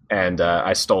 and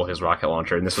I stole his rocket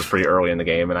launcher, and this was pretty early in the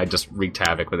game, and I just wreaked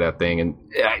havoc with that thing, and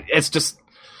it's just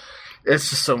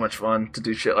so much fun to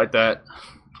do shit like that.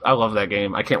 I love that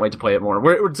game. I can't wait to play it more.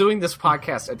 We're doing this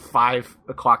podcast at 5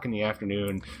 o'clock in the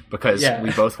afternoon because we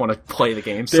both want to play the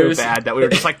game so bad that we were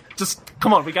just like,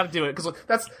 come on, we got to do it. Because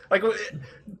that's like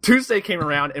Tuesday came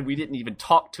around and we didn't even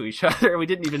talk to each other. We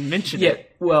didn't even mention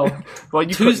it. Well, you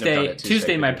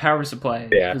Tuesday, my power supply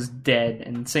was dead,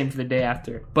 and same for the day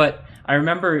after. But I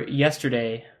remember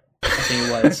yesterday, I think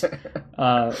it was,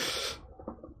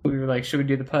 we were like, should we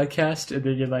do the podcast? And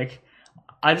then you're like,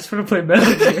 I just want to play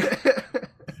Metal Gear.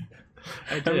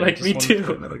 I'm like, me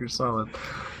too. Metal Gear Solid.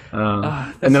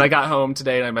 And then I got home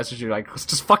today and I messaged you like, let's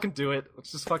just fucking do it.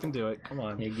 Let's just fucking do it. Come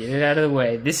on. Yeah, get it out of the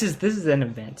way. This is an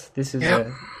event. This is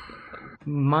a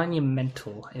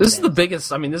monumental event. This is the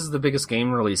biggest. I mean, this is the biggest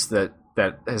game release that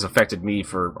has affected me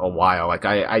for a while. Like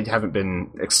I haven't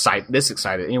been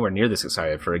anywhere near this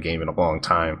excited for a game in a long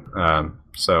time.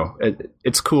 So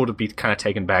it's cool to be kind of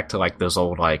taken back to like those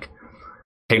old like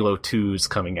Halo 2's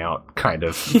coming out kind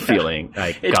of feeling.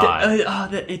 Like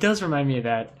it does remind me of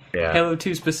that. Yeah. Halo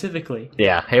 2 specifically.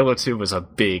 Yeah, Halo 2 was a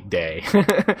big day.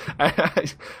 I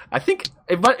think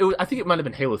it might have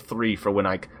been Halo 3 for when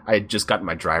I had just gotten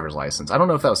my driver's license. I don't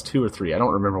know if that was 2 or 3. I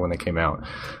don't remember when they came out.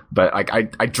 But like I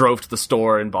drove to the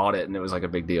store and bought it, and it was like a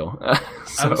big deal.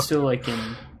 I was still like in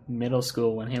middle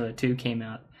school when Halo 2 came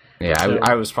out. Yeah, so,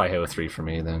 I was probably Halo 3 for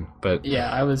me then. But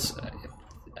yeah, I was.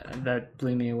 That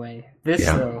blew me away.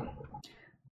 Though,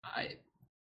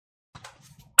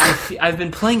 I've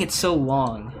been playing it so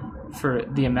long for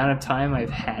the amount of time I've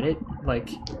had it. Like,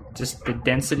 just the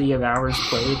density of hours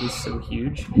played is so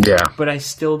huge. Yeah. But I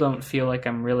still don't feel like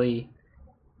I'm really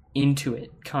into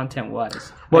it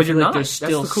content-wise. Well, I feel you're like not. There's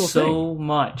still That's the cool so thing.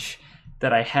 much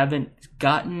that I haven't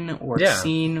gotten or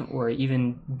seen or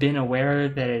even been aware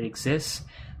that it exists.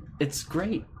 It's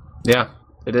great. Yeah.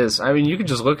 It is. I mean, you can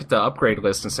just look at the upgrade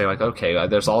list and say, like, okay,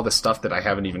 there's all this stuff that I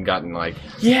haven't even gotten, like,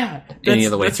 any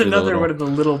of the way that's through another one of the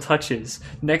little touches.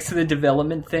 Next to the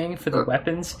development thing for the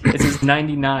weapons, it says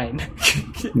 99.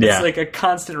 It's like a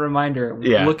constant reminder.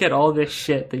 Yeah. Look at all this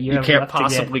shit that you have can't left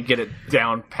possibly to get it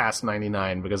down past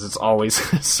 99 because it's always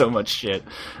so much shit.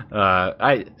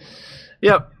 I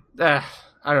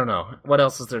don't know. What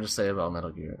else is there to say about Metal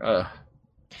Gear?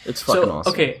 It's fucking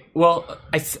awesome. Okay, well,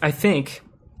 I think...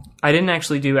 I didn't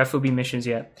actually do FOB missions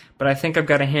yet, but I think I've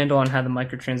got a handle on how the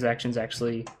microtransactions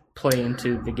actually play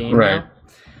into the game now.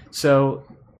 So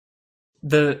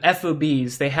the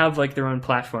FOBs, they have like their own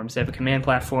platforms. They have a command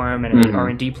platform and an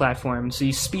R&D platform. So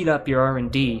you speed up your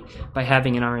R&D by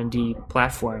having an R&D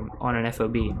platform on an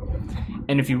FOB.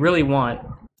 And if you really want,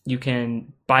 you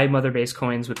can buy Mother Base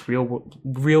coins with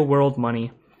real world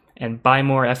money and buy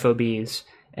more FOBs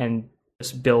and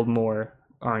just build more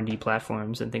R&D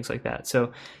platforms and things like that.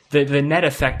 So the net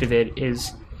effect of it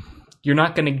is you're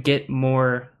not going to get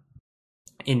more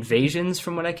invasions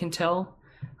from what I can tell.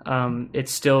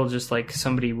 It's still just like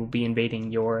somebody will be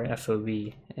invading your FOB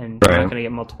and you're not going to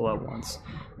get multiple at once.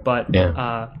 But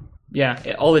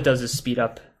all it does is speed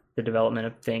up the development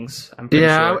of things. I'm pretty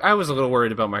sure. I was a little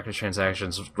worried about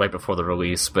microtransactions right before the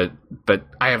release, but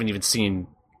I haven't even seen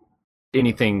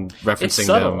anything referencing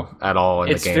them at all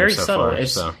in the game very so subtle.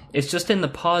 far. It's just in the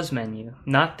pause menu,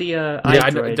 not the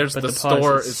iDroid, there's but the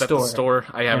store. Is that the store?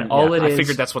 I haven't. I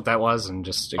figured that's what that was, and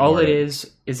just all it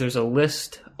is there's a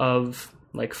list of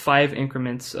like 5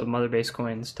 increments of Mother Base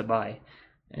coins to buy,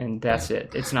 and that's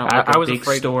it. It's not like a big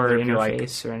store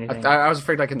interface or anything. I was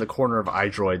afraid, like in the corner of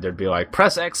iDroid, there'd be like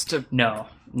press X to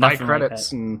buy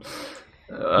credits and.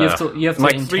 You have to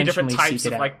like 3 different types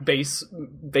of like base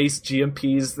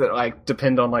GMPs that like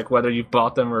depend on like whether you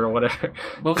bought them or whatever.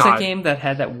 What was that game that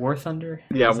had that War Thunder?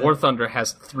 Yeah, War Thunder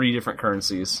has 3 different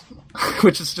currencies,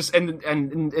 which is just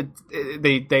and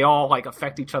they all like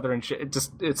affect each other and shit.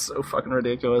 It's so fucking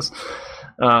ridiculous.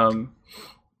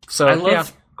 So I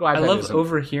love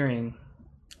overhearing.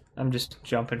 I'm just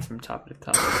jumping from topic to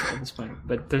topic at this point,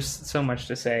 but there's so much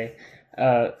to say.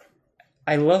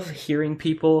 I love hearing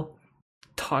people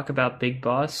talk about Big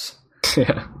Boss.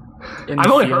 Yeah. I've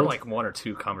only heard like 1 or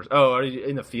 2 conversations. Oh,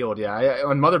 in the field, yeah.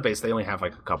 On Mother Base, they only have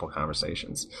like a couple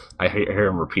conversations. I hear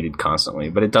them repeated constantly,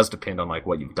 but it does depend on like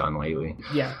what you've done lately.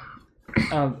 Yeah.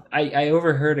 I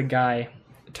overheard a guy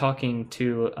talking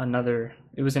to another.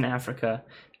 It was in Africa.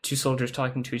 2 soldiers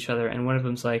talking to each other, and one of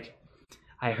them's like,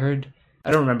 I don't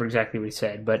remember exactly what he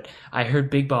said, but I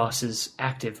heard Big Boss is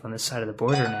active on this side of the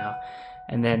border now.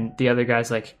 And then the other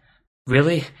guy's like,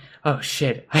 really? Oh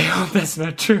shit! I hope that's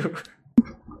not true.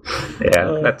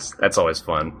 Yeah, that's always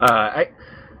fun.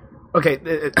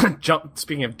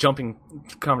 Speaking of jumping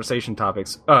conversation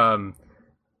topics,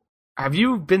 have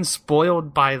you been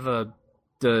spoiled by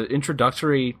the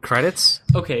introductory credits?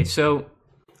 Okay, so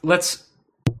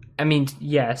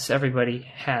yes, everybody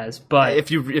has, but if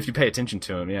you pay attention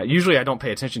to them, yeah. Usually I don't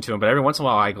pay attention to them, but every once in a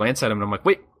while I glance at them and I'm like,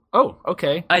 wait, oh,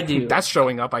 okay, I do. That's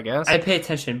showing up, I guess. I pay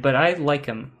attention, but I like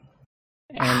them.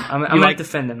 And I'm going to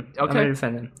defend them. Okay. I'm going to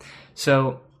defend them.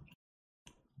 So,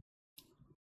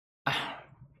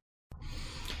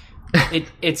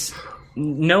 it's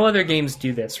no other games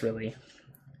do this really,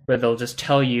 where they'll just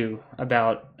tell you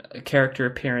about character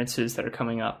appearances that are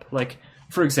coming up. Like,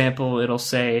 for example, it'll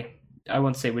say, I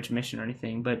won't say which mission or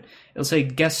anything, but it'll say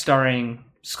guest starring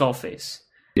Skullface.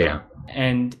 Yeah.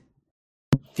 And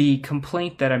the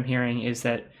complaint that I'm hearing is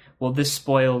that, well, this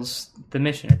spoils the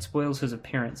mission. It spoils his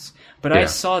appearance. But I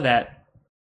saw that,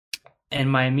 and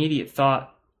my immediate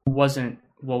thought wasn't,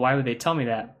 well, why would they tell me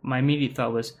that? My immediate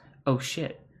thought was, oh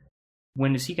shit,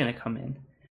 when is he going to come in?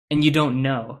 And you don't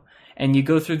know. And you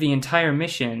go through the entire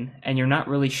mission, and you're not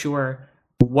really sure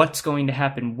what's going to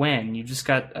happen when. You've just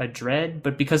got a dread,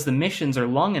 but because the missions are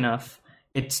long enough,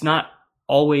 it's not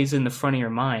always in the front of your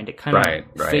mind. It kind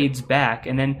of fades back,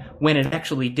 and then when it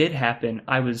actually did happen,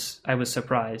 I was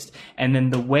surprised. And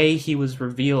then the way he was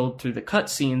revealed through the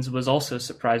cutscenes was also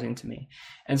surprising to me.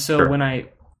 And so when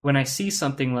I see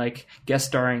something like guest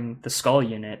starring the Skull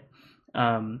Unit,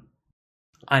 I'm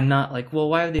not like, well,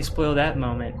 why would they spoil that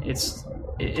moment?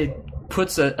 It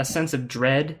puts a sense of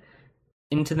dread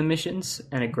into the missions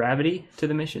and a gravity to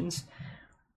the missions.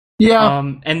 Yeah.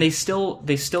 And they still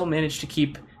manage to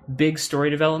keep big story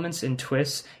developments and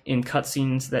twists in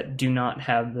cutscenes that do not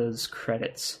have those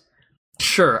credits.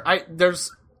 Sure, I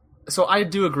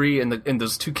do agree in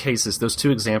those 2 cases, those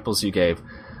 2 examples you gave,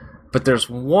 but there's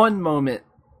one moment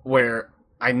where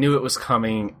I knew it was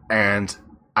coming, and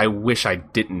I wish I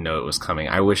didn't know it was coming.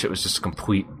 I wish it was just a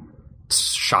complete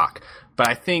shock. But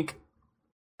I think.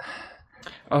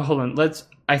 Oh, hold on.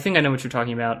 I think I know what you're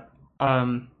talking about.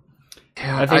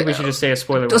 I think we should just say a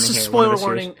spoiler warning. Just a spoiler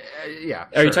warning. Yeah.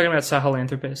 Are you talking about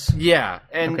Sahelanthropus? Yeah,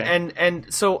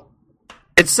 and so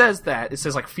it says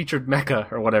like featured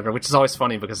mecha or whatever, which is always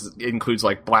funny because it includes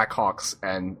like Blackhawks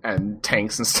and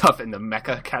tanks and stuff in the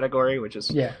mecha category, which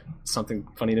is something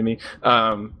funny to me.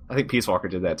 I think Peace Walker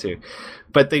did that too,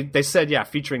 but they said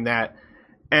featuring that,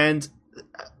 and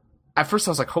at first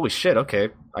I was like, holy shit, okay,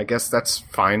 I guess that's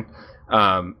fine.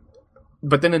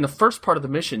 But then in the first part of the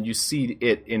mission, you see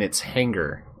it in its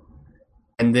hangar.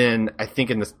 and then I think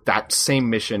in that same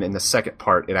mission, in the second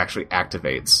part, it actually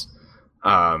activates.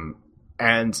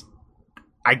 And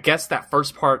I guess that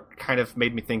first part kind of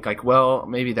made me think like, well,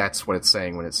 maybe that's what it's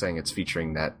saying when it's saying it's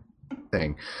featuring that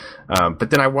thing. But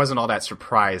then I wasn't all that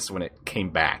surprised when it came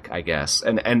back, I guess.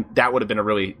 And that would have been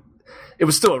it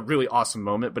was still a really awesome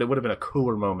moment, but it would have been a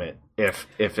cooler moment if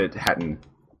it hadn't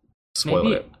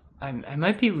spoiled it. I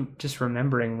might be just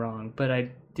remembering wrong, but I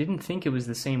didn't think it was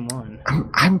the same one.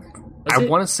 I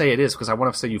want to say it is, because I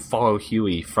want to say you follow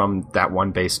Huey from that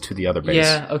one base to the other base.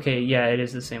 Yeah, okay, yeah, it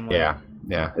is the same one.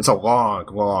 Yeah. It's a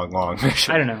long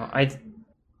mission. I don't know.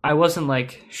 I wasn't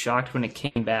like shocked when it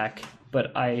came back,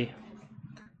 but I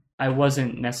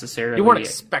wasn't necessarily... You weren't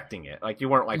expecting it. Like, you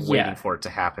weren't like waiting for it to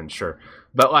happen, sure.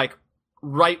 But like,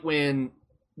 right when...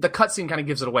 The cutscene kind of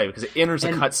gives it away, because it enters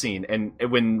a cutscene, and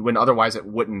when otherwise it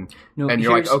wouldn't. No, and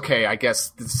you're like, okay, I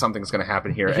guess something's going to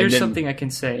happen here. Here's something I can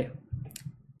say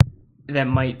that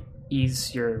might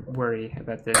ease your worry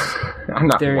about this. I'm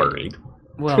not worried.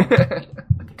 Well,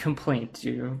 complaint,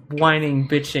 you whining,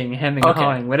 bitching, hemming,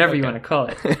 hawing, whatever you want to call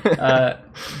it.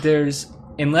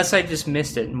 Unless I just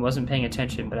missed it and wasn't paying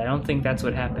attention, but I don't think that's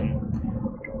what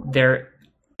happened. There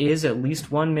is at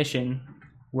least one mission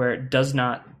where it does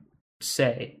not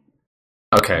say.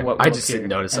 Okay, I just didn't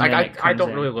notice. I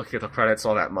don't really look at the credits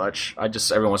all that much. I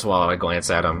just, every once in a while, I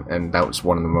glance at them, and that was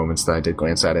one of the moments that I did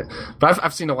glance at it. But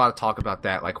I've seen a lot of talk about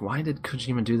that, like, why did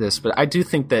Kojima do this? But I do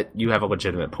think that you have a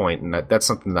legitimate point, and that's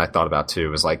something that I thought about too,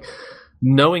 was like,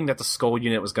 knowing that the Skull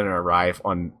unit was going to arrive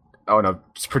on a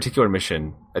particular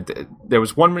mission. There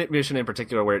was one mission in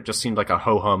particular where it just seemed like a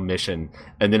ho-hum mission,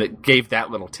 and then it gave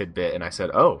that little tidbit, and I said,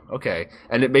 oh, okay.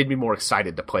 And it made me more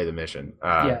excited to play the mission.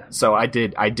 So I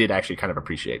did actually kind of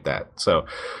appreciate that. So,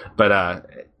 but,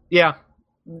 yeah,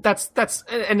 that's,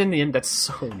 and in the end, that's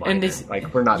so minor. And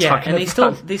like, we're not talking and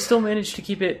they still managed to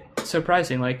keep it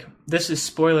surprising. Like, this is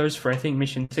spoilers for, I think,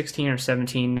 mission 16 or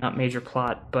 17, not major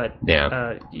plot, but,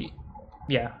 not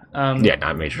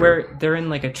major. Where they're in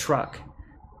like a truck,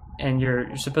 and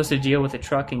you're supposed to deal with the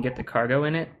truck and get the cargo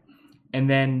in it, and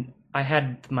then I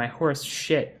had my horse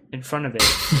shit in front of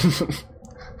it,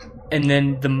 and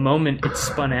then the moment it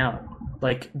spun out,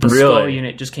 like the skull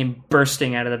unit just came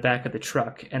bursting out of the back of the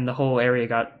truck, and the whole area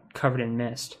got covered in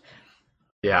mist.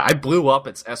 Yeah, I blew up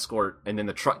its escort, and then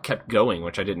the truck kept going,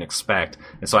 which I didn't expect,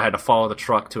 and so I had to follow the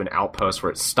truck to an outpost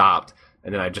where it stopped.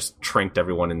 And then I just trinked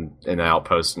everyone in the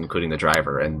outpost, including the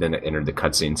driver, and then it entered the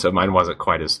cutscene. So mine wasn't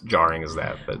quite as jarring as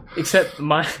that, but except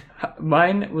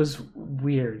mine was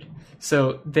weird.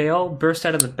 So they all burst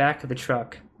out of the back of the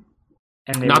truck,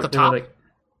 and they were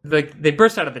like they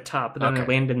burst out of the top, but then they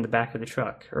landed in the back of the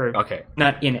truck, or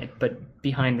not in it, but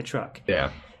behind the truck. Yeah,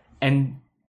 and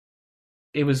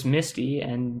it was misty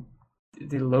and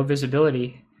the low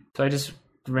visibility, so I just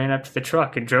ran up to the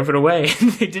truck and drove it away.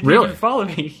 They didn't even follow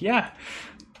me. Yeah.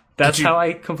 That's how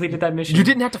I completed that mission. You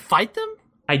didn't have to fight them?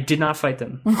 I did not fight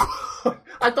them.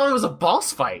 I thought it was a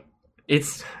boss fight.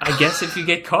 It's, I guess, if you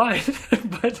get caught.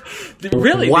 But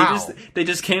really, they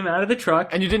just came out of the truck.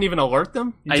 And you didn't even alert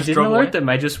them? I didn't alert them.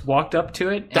 I just walked up to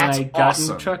it, and I got in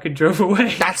the truck and drove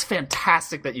away. That's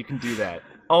fantastic that you can do that.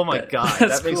 Oh my god,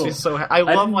 that makes me so happy. I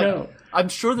love, I'm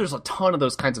sure there's a ton of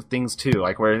those kinds of things too,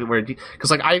 like where because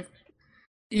like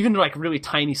even like really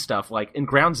tiny stuff, like in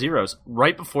Ground Zeroes,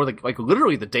 right before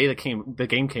literally the day the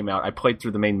game came out, I played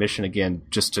through the main mission again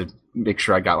just to make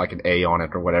sure I got like an A on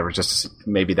it or whatever, just to see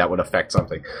maybe that would affect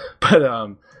something. But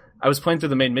I was playing through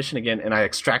the main mission again, and I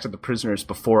extracted the prisoners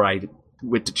before I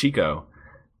went to Chico.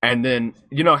 And then,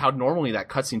 you know how normally that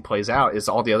cutscene plays out is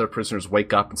all the other prisoners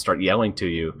wake up and start yelling to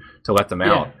you to let them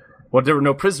out. Well, there were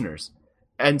no prisoners.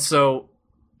 And so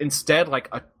instead, like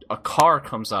a car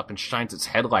comes up and shines its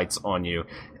headlights on you,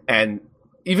 and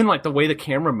even like the way the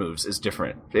camera moves is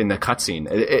different in the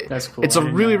cutscene. That's cool. It's a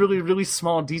really, really, really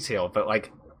small detail, but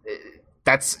like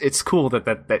it's cool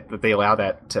that they allow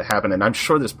that to happen. And I'm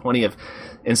sure there's plenty of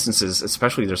instances,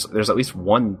 especially there's at least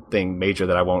one thing major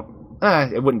that I won't.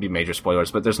 It wouldn't be major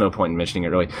spoilers, but there's no point in mentioning it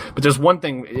really. But there's one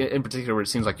thing in particular where it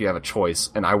seems like you have a choice,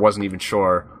 and I wasn't even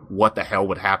sure what the hell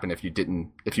would happen if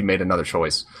you made another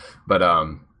choice. But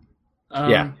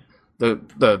yeah,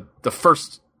 the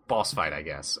first boss fight, I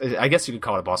guess you could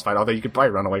call it a boss fight, although you could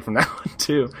probably run away from that one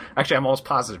too. Actually, I'm almost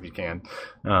positive you can.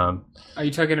 Are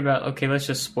you talking about? Okay, let's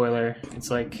just spoiler.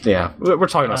 It's like we're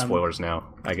talking about spoilers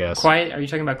now, I guess. Quiet? Are you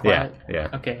talking about Quiet? Yeah.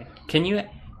 Okay. Can you?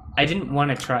 I didn't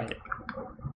want to try it.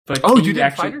 But you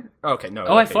didn't fight her? Okay, no.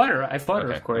 Oh, okay. I fought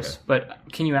her, of course. Okay. But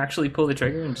can you actually pull the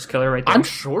trigger and just kill her right there? I'm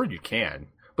sure you can,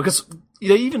 because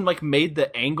they even like made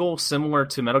the angle similar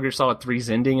to Metal Gear Solid 3's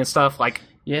ending and stuff. Like,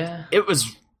 yeah, it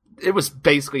was it was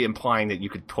basically implying that you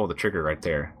could pull the trigger right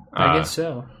there. I guess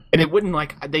so. And it wouldn't,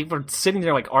 like, they were sitting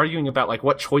there, like, arguing about, like,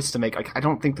 what choice to make. Like, I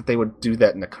don't think that they would do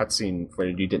that in a cutscene where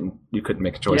you couldn't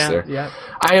make a choice there. Yeah.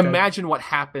 I imagine what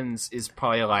happens is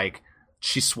probably, like,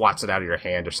 she swats it out of your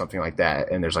hand or something like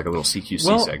that, and there's, like, a little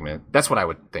CQC segment. That's what I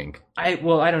would think. I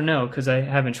don't know, because I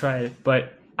haven't tried it,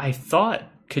 but I thought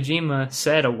Kojima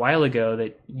said a while ago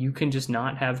that you can just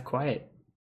not have quiet.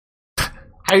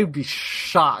 I would be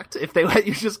shocked if they let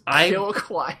you just kill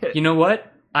quiet. You know what?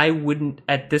 I wouldn't,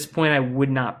 at this point, I would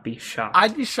not be shocked.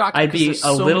 I'd be shocked. I'd be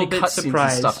a little bit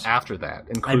surprised. And stuff after that,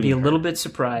 I'd be a little bit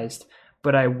surprised,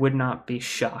 but I would not be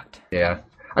shocked. Yeah.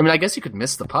 I mean, I guess you could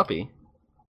miss the puppy.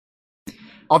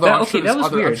 Although that was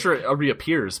weird. I'm sure it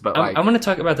reappears, but I want to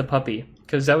talk about the puppy,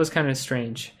 because that was kind of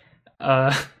strange.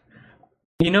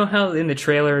 You know how in the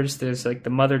trailers there's like the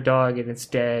mother dog and it's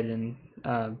dead, and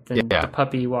then the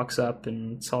puppy walks up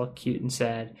and it's all cute and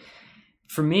sad.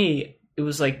 For me, it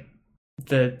was like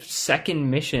the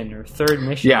second mission or third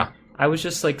mission. Yeah. I was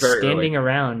just like Very standing early.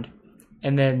 around,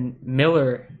 and then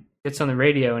Miller gets on the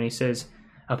radio and he says,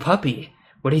 "A puppy?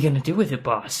 What are you going to do with it,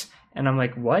 boss?" And I'm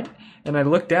like, "What?" And I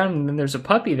look down and then there's a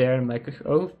puppy there, and I'm like,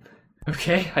 "Oh,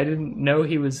 okay. I didn't know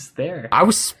he was there." I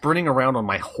was sprinting around on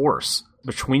my horse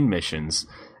between missions,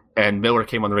 and Miller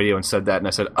came on the radio and said that, and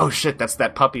I said, "Oh shit, that's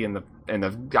that puppy." And the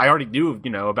I already knew,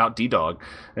 about D-Dog,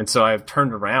 and so I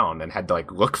turned around and had to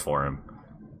like look for him.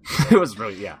 It was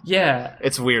really yeah.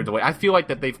 It's weird the way I feel like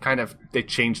that they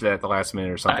changed that at the last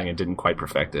minute or something and didn't quite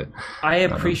perfect it. I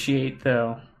appreciate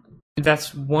though.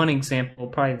 That's one example,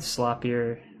 probably the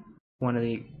sloppier. One of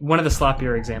the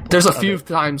sloppier examples. There's a few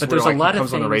times where a lot he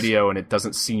comes of on the radio and it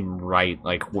doesn't seem right,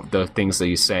 like the things that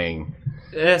he's saying.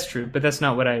 That's true, but that's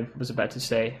not what I was about to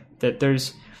say. That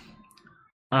there's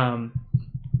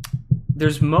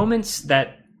moments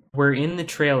that were in the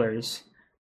trailers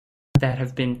that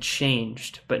have been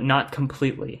changed, but not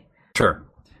completely. Sure.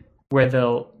 Where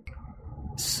they'll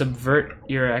subvert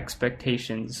your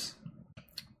expectations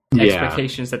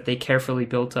that they carefully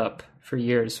built up for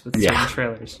years with certain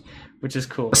trailers, which is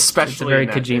cool. Especially it's a very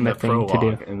Kojima thing to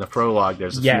do. In the prologue,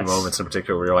 there's a few moments in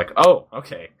particular where you're like, oh,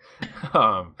 okay.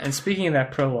 And speaking of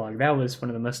that prologue, that was one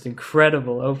of the most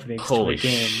incredible openings to a game. Holy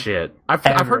shit.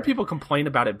 I've heard people complain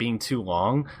about it being too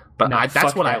long, but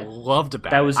that's what I loved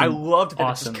about it. I loved that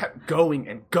awesome. It just kept going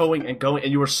and going and going,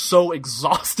 and you were so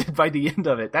exhausted by the end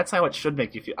of it. That's how it should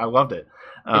make you feel. I loved it.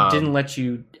 It didn't let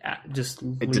you just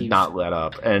leave. It did not let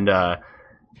up. And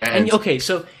okay,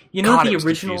 so God, the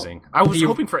original. Confusing. I was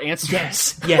hoping for answers.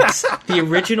 Yes. The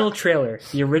original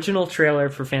trailer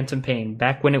for Phantom Pain,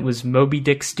 back when it was Moby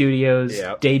Dick Studios'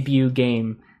 debut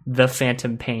game, The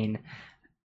Phantom Pain.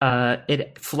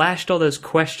 It flashed all those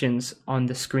questions on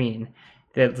the screen.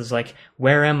 That was like,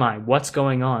 where am I? What's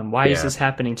going on? Why is this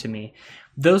happening to me?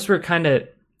 Those were kind of.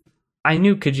 I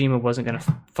knew Kojima wasn't going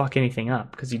to fuck anything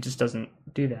up because he just doesn't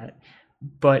do that.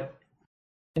 But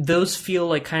those feel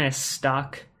like kind of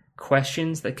stock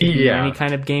questions that could be in any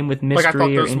kind of game with mystery I thought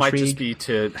or those intrigue. might just be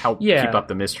to help keep up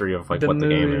the mystery of like what the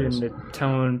game is and the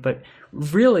tone. But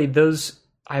really, those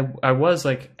I was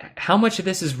like, how much of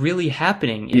this is really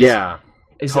happening?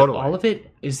 Is totally. it all of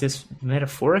it? Is this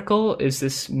metaphorical? Is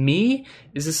this me?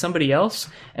 Is this somebody else?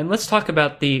 And let's talk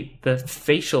about the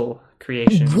facial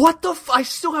creation. What the? I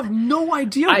still have no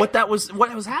idea what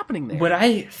was happening there. What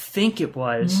I think it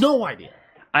was. No idea.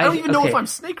 I don't even know if I'm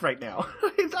Snake right now.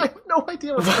 I have no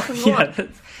idea what's going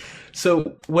on.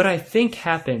 So what I think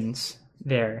happens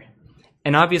there,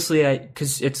 and obviously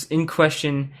because it's in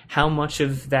question how much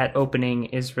of that opening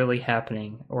is really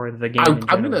happening, or the game. I'm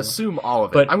going to assume all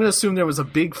of it. But I'm going to assume there was a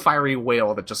big fiery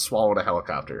whale that just swallowed a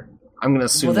helicopter. I'm going to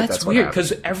assume that's weird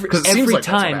because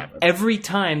every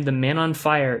time the Man on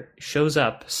Fire shows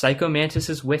up, Psycho Mantis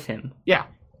is with him. Yeah,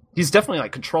 he's definitely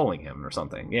like controlling him or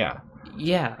something. Yeah.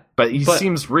 Yeah, but he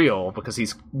seems real because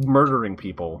he's murdering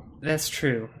people. That's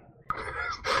true.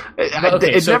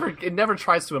 It never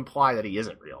tries to imply that he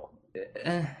isn't real.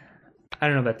 I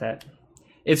don't know about that.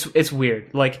 It's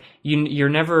weird. Like you're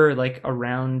never like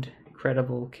around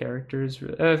credible characters.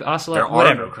 Ocelot. There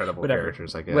are no credible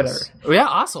characters, I guess. Whatever. Oh, yeah,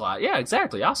 Ocelot. Yeah,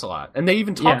 exactly, Ocelot. And they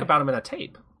even talk about him in a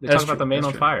tape. They talk about the Man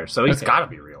on Fire, so he's got to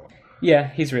be real.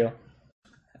 Yeah, he's real.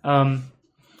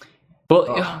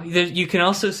 Well, you can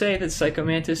also say that Psycho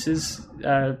Mantis is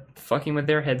fucking with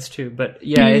their heads too, but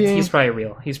he's probably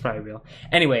real. He's probably real.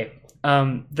 Anyway,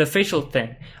 the facial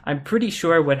thing. I'm pretty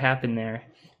sure what happened there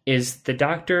is the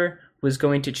doctor was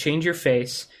going to change your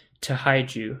face to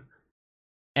hide you,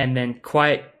 and then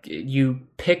you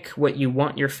pick what you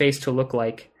want your face to look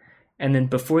like, and then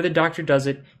before the doctor does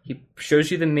it, he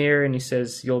shows you the mirror and he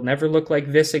says, "You'll never look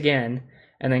like this again."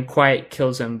 and then Quiet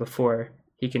kills him before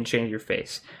he can change your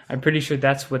face. I'm pretty sure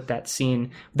that's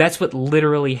what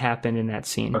literally happened in that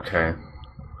scene. Okay.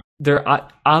 There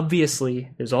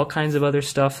obviously there's all kinds of other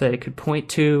stuff that it could point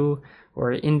to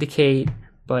or indicate,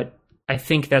 but I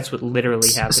think that's what literally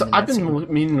happened. So I've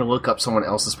been meaning to look up someone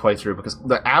else's playthrough because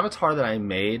the avatar that I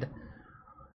made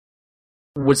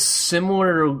was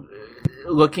similar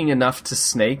looking enough to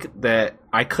Snake that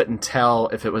I couldn't tell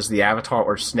if it was the avatar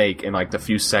or Snake in like the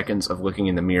few seconds of looking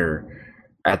in the mirror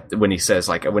when he says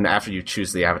like after you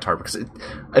choose the avatar, because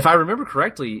if I remember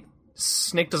correctly,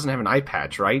 Snake doesn't have an eye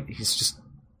patch, right? He's just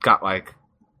got like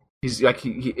he's like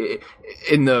he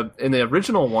in the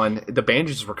original one the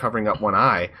bandages were covering up one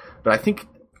eye, but I think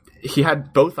he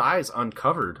had both eyes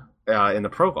uncovered in the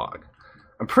prologue.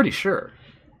 I'm pretty sure.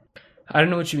 I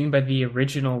don't know what you mean by the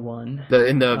original one.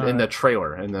 In the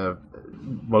trailer, in the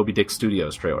Moby Dick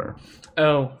Studios trailer.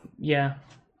 Oh yeah.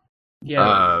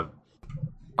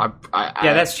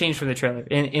 That's changed from the trailer.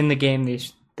 In the game,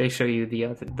 they show you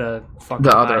the fucked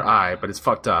up other eye, but it's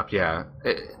fucked up. Yeah,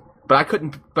 but I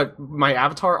couldn't. But my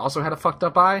avatar also had a fucked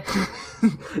up eye,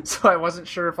 so I wasn't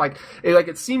sure if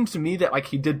it seemed to me that like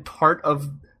he did part of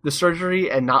the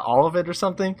surgery and not all of it or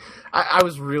something. I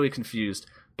was really confused.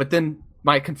 But then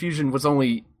my confusion was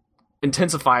only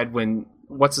intensified when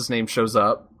what's his name shows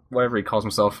up, whatever he calls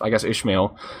himself. I guess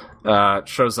Ishmael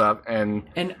shows up and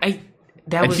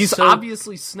he's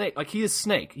obviously Snake. Like he is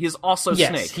Snake. He is also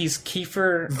Snake. Yes, he's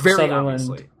Kiefer Very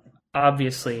Sutherland.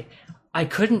 Obviously. I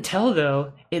couldn't tell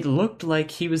though. It looked like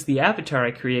he was the avatar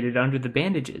I created under the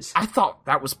bandages. I thought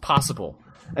that was possible.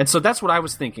 And so that's what I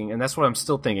was thinking, and that's what I'm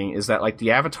still thinking, is that like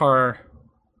the avatar.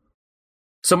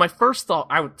 So my first thought,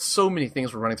 so many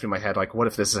things were running through my head, like what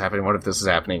if this is happening, what if this is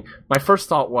happening? My first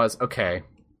thought was, okay,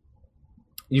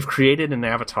 you've created an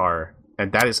avatar,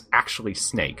 and that is actually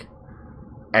Snake.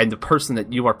 And the person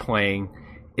that you are playing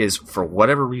is, for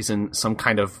whatever reason, some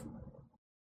kind of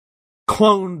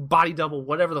clone, body double,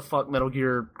 whatever the fuck, Metal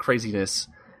Gear craziness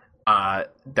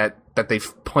that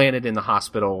they've planted in the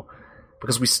hospital,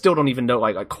 because we still don't even know.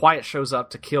 Like Quiet shows up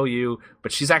to kill you,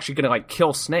 but she's actually going to like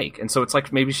kill Snake, and so it's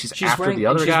like maybe she's after the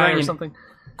other guy or something.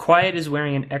 Quiet is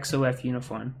wearing an XOF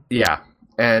uniform. Yeah,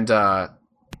 and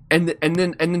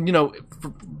then you know,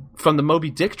 from the Moby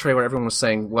Dick trailer, everyone was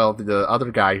saying, well, the other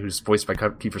guy who's voiced by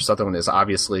Kiefer Sutherland is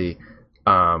obviously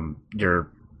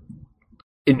you're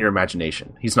in your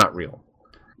imagination. He's not real.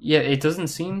 Yeah, it doesn't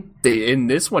seem. In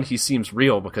this one, he seems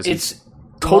real because he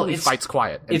totally fights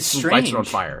Quiet. And it's strange. Lights are on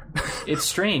fire. It's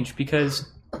strange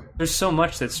because there's so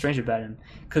much that's strange about him.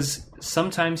 Because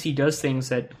sometimes he does things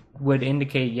that would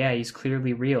indicate, yeah, he's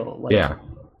clearly real. Like, yeah.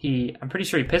 I'm pretty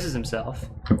sure he pisses himself.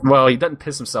 Well, he doesn't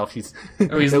piss himself. He's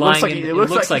lying. It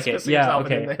looks like it. Yeah.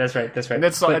 Okay. That's right.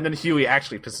 And then Huey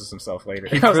actually pisses himself later.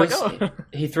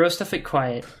 He throws stuff at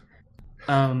Quiet.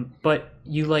 But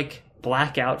you like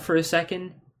black out for a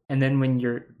second, and then when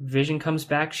your vision comes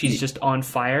back, she's just on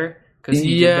fire because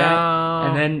he did that.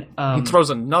 And then he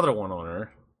throws another one on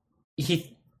her.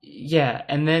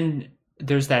 And then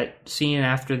there's that scene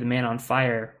after the Man on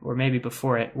Fire, or maybe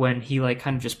before it, when he like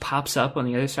kind of just pops up on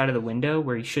the other side of the window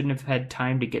where he shouldn't have had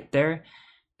time to get there,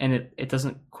 and it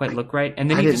doesn't quite look right. And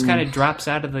then he just kind of drops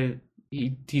out of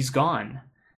he's gone.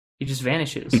 He just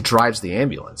vanishes. He drives the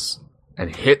ambulance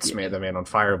and hits the Man on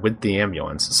Fire with the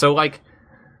ambulance. So like,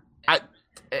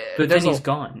 but then he's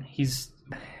gone. He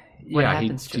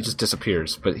just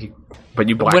disappears. But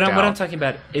you blacked out. What I'm talking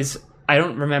about is, I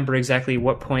don't remember exactly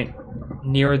what point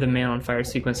near the Man on Fire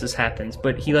sequences happens,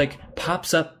 but he like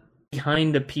pops up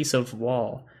behind a piece of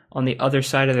wall on the other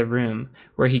side of the room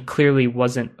where he clearly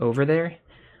wasn't over there.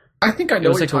 I think I know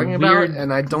what you're talking about,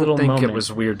 and I don't think it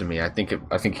was weird to me. I think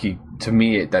to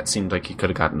me that seemed like he could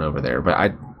have gotten over there, but I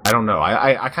don't know.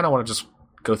 I kind of want to just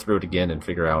go through it again and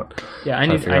figure out. Yeah, I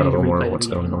need a little more what's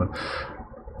going on.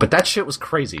 But that shit was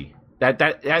crazy. That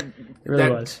really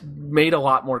was. Made a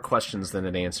lot more questions than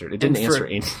it answered. It didn't answer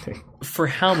anything. For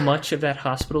how much of that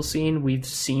hospital scene we've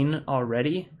seen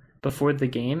already before the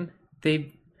game,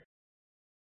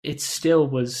 it still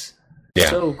was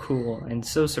so cool and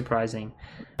so surprising.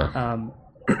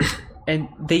 And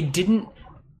they didn't.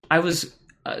 I was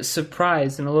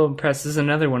surprised and a little impressed. This is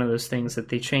another one of those things that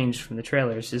they changed from the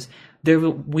trailers. Is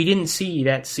we didn't see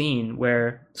that scene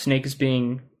where Snake is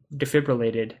being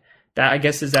defibrillated. That, I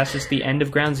guess, that's just the end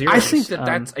of Ground Zeroes. I think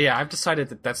that's I've decided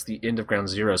that that's the end of Ground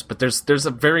Zeroes. But there's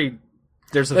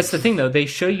that's the thing though. They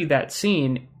show you that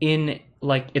scene in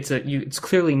like it's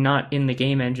clearly not in the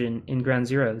game engine in Ground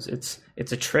Zeroes.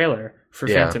 It's a trailer for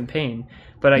Phantom Pain.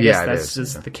 But I guess that's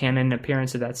just the canon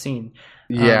appearance of that scene.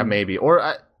 Yeah, maybe.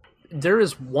 Or there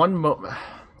is one moment.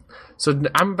 So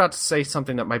I'm about to say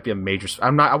something that might be a major.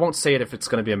 I won't say it if it's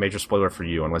going to be a major spoiler for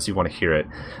you, unless you want to hear it.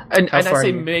 And I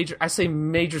say major. I say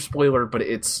major spoiler, but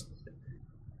it's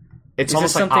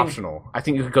almost like optional. I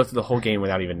think you could go through the whole game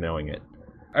without even knowing it.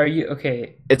 Are you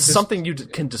okay? It's something you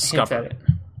can discover.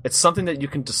 It's something that you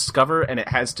can discover, and it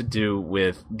has to do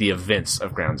with the events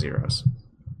of Ground Zeroes.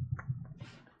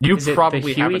 You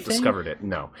probably haven't discovered it.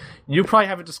 No, you probably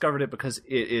haven't discovered it because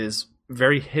it is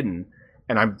very hidden.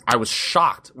 And I was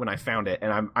shocked when I found it,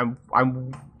 and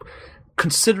I'm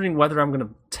considering whether I'm going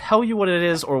to tell you what it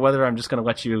is or whether I'm just going to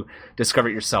let you discover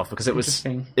it yourself, because it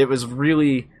was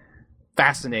really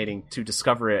fascinating to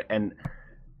discover it, and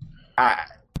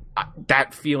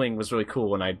that feeling was really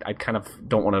cool, and I kind of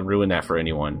don't want to ruin that for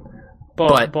anyone.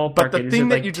 But the thing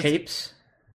that you tapes?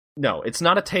 No, it's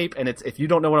not a tape, and if you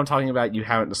don't know what I'm talking about, you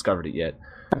haven't discovered it yet.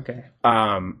 Okay.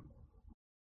 I'll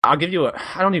give you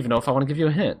I don't even know if I want to give you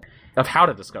a hint of how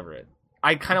to discover it.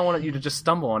 I kind of wanted you to just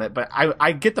stumble on it, but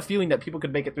I get the feeling that people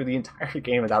could make it through the entire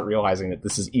game without realizing that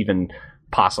this is even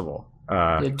possible.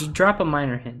 Just drop a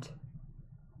minor hint.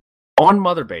 On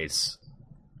Mother Base,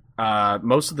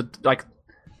 most of the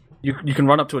you can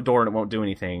run up to a door and it won't do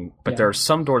anything, but there are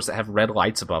some doors that have red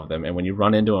lights above them, and when you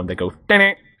run into them, they go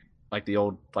ding, like the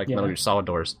old Metal Gear Solid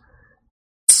doors.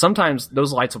 Sometimes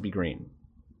those lights will be green.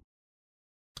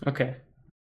 Okay.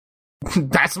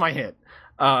 That's my hint.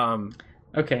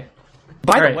 Okay.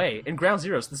 By the way, in Ground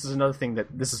Zeroes, this is another thing that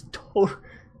this is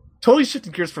totally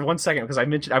shifting gears for 1 second, because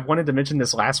I wanted to mention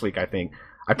this last week. I think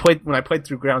when I played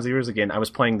through Ground Zeroes again, I was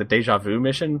playing the Deja Vu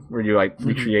mission where you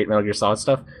recreate Metal Gear Solid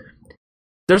stuff.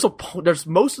 There's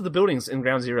most of the buildings in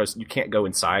Ground Zeroes you can't go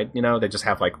inside. They just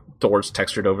have doors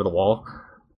textured over the wall.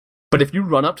 But if you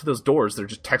run up to those doors, they're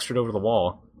just textured over the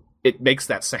wall. It makes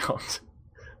that sound.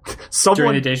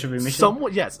 During the Deja Vu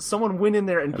mission? Someone went in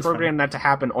there and programmed that to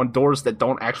happen on doors that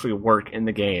don't actually work in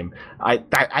the game. I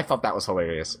thought that was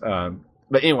hilarious.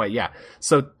 But anyway, yeah.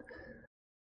 So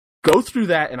go through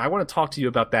that, and I want to talk to you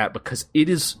about that because it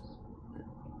is.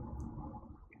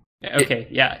 Okay,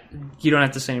 yeah. You don't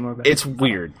have to say any more about it. It's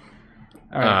weird.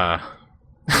 All right.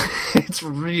 It's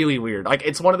really weird.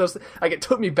 It's one of those. It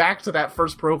took me back to that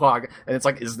first prologue, and it's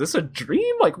is this a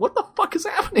dream? What the fuck is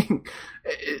happening?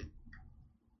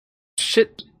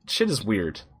 Shit is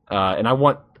weird, and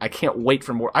I can't wait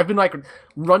for more. I've been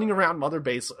running around Mother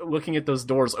Base looking at those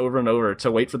doors over and over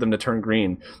to wait for them to turn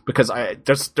green, because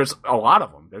there's a lot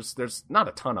of them. There's not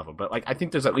a ton of them, but I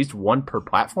think there's at least one per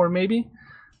platform, maybe.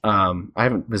 I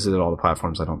haven't visited all the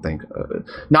platforms. I don't think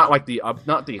not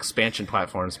the expansion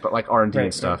platforms, but R&D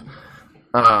and stuff.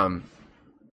 And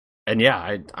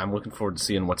yeah, I'm looking forward to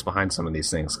seeing what's behind some of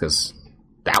these things, because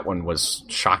that one was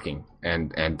shocking,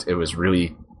 and it was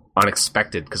really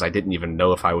unexpected, because I didn't even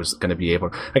know if I was going to be able.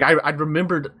 I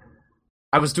remembered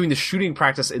I was doing the shooting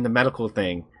practice in the medical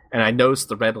thing, and I noticed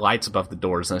the red lights above the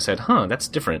doors, and I said, "Huh, that's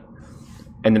different."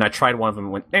 And then I tried one of them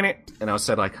and went, "Dang it!" And I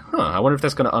said, "Huh, I wonder if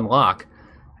that's going to unlock."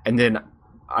 And then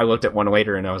I looked at one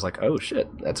later, and I was like, "Oh shit,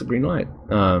 that's a green light."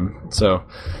 So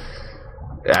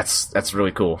that's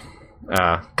really cool.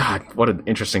 God, what an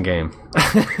interesting game.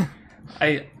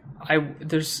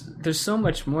 There's so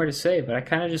much more to say, but I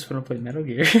kind of just want to play Metal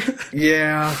Gear.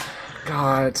 Yeah,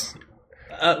 God.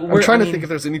 I'm trying to think if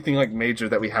there's anything major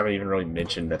that we haven't even really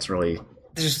mentioned that's really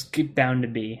just bound to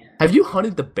be. Have you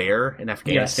hunted the bear in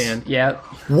Afghanistan? Yes.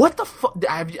 Yeah. What the fuck?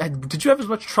 Did you have as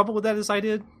much trouble with that as I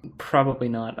did? Probably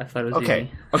not. I thought it was easy.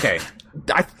 Okay.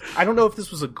 I don't know if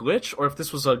this was a glitch or if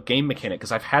this was a game mechanic,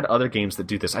 because I've had other games that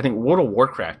do this. I think World of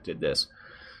Warcraft did this.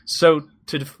 So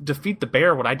to defeat the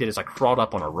bear, what I did is I crawled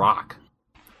up on a rock,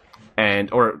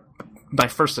 or my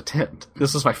first attempt.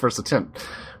 This was my first attempt,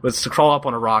 was to crawl up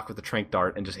on a rock with a tranq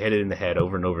dart and just hit it in the head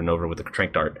over and over and over with a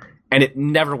tranq dart, and it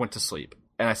never went to sleep.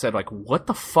 And I said, what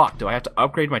the fuck? Do I have to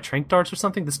upgrade my tranq darts or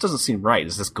something? This doesn't seem right.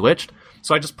 Is this glitched?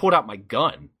 So I just pulled out my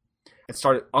gun and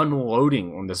started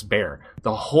unloading on this bear.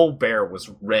 The whole bear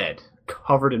was red,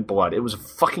 covered in blood. It was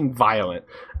fucking violent.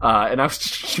 And I was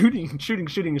shooting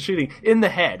in the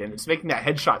head, and it's making that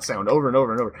headshot sound over and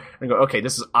over and over. And I go, okay,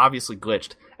 this is obviously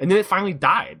glitched. And then it finally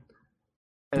died.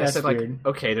 And That's I said, weird.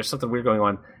 Okay, there's something weird going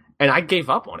on. And I gave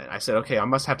up on it. I said, okay, I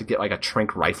must have to get a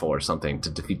tranq rifle or something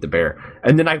to defeat the bear.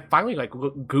 And then I finally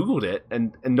Googled it,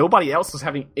 and nobody else was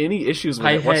having any issues with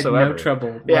it whatsoever. I had no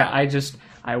trouble. Yeah,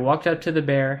 I walked up to the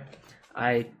bear,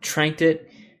 I tranked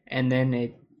it, and then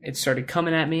it started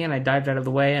coming at me, and I dived out of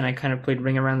the way, and I kind of played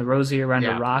Ring Around the Rosie around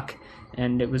a rock,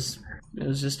 and it was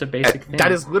just a basic thing.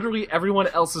 That is literally everyone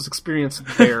else's experience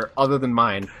there other than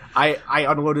mine. I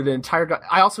unloaded an entire gun.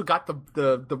 I also got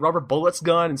the rubber bullets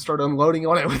gun and started unloading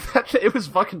on it with that. It was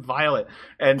fucking violent.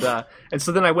 And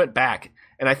so then I went back,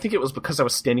 and I think it was because I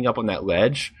was standing up on that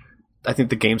ledge. I think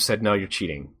the game said, no, you're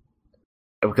cheating.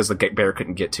 Because the bear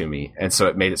couldn't get to me, and so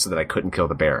it made it so that I couldn't kill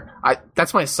the bear.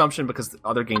 That's my assumption because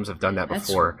other games have done that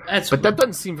before. But that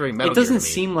doesn't seem very Metal Gear to me. It doesn't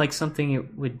seem like something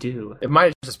it would do. It might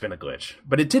have just been a glitch,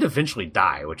 but it did eventually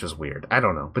die, which was weird. I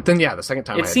don't know. But then, the second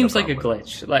time it seems like a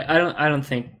glitch. Like I don't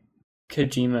think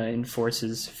Kojima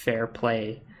enforces fair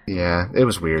play. Yeah, it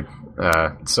was weird.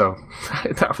 So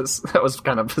that was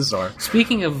kind of bizarre.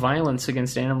 Speaking of violence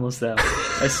against animals, though,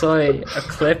 I saw a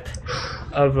clip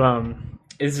of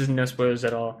This is no spoilers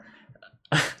at all.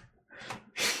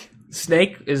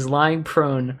 Snake is lying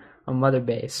prone on Mother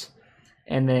Base,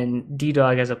 and then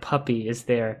D-Dog as a puppy is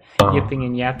there, yipping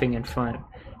and yapping in front,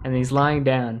 and he's lying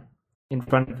down in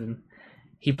front of him.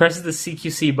 He presses the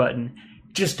CQC button,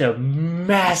 just a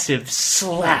massive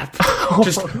slap,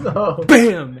 just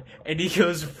bam, and he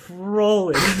goes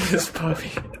rolling, this puppy.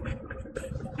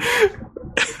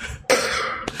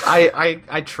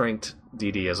 I tranked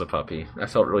DD as a puppy. I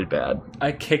felt really bad.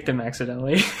 I kicked him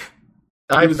accidentally.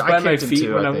 He was by my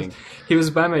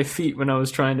feet when I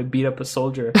was trying to beat up a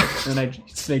soldier, and I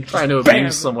snake trying to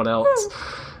abuse someone else.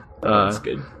 That's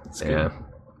good. Yeah.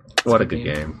 What a good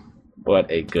game.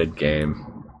 What a good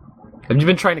game. Have you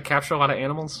been trying to capture a lot of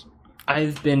animals?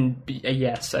 I've been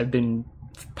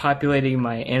populating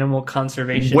my animal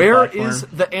conservation Where platform. is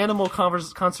the animal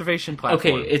conservation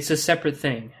platform? Okay, it's a separate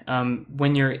thing.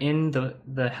 When you're in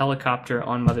the helicopter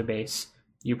on Mother Base,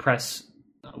 you press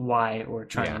Y or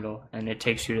triangle, and it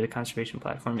takes you to the conservation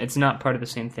platform. It's not part of the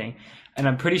same thing. And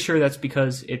I'm pretty sure that's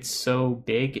because it's so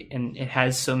big and it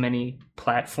has so many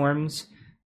platforms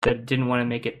that it didn't want to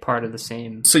make it part of the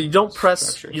same So you don't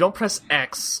press structure.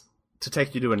 X to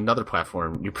take you to another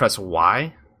platform. You press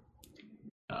Y?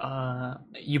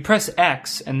 You press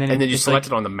X, and then you select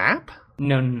it on the map?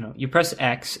 No. You press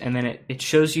X, and then it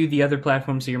shows you the other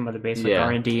platforms of your Mother Base, like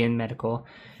R&D and medical.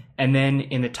 And then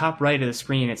in the top right of the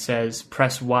screen, it says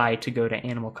press Y to go to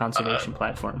animal conservation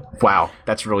platform. Wow,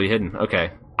 that's really hidden.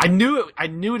 Okay, I knew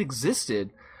it existed,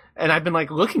 and I've been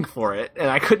looking for it, and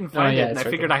I couldn't find it. And I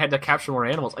figured I had to capture more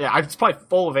animals. Yeah, it's probably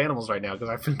full of animals right now because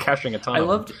I've been capturing a ton.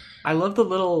 I loved the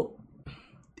little.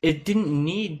 It didn't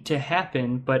need to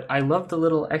happen, but I love the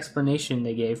little explanation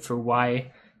they gave for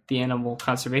why the animal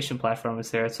conservation platform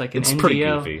was there. It's like an NGO. Pretty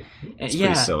goofy. It's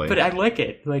pretty silly. But I like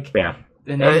it. An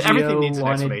NGO everything needs an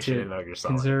wanted explanation to in Metal Gear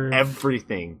Solid. conserve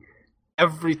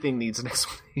Everything needs an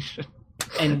explanation.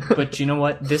 But you know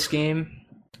what? This game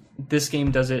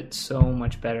does it so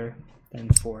much better than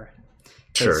 4.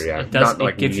 Sure, yeah.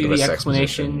 It gives you the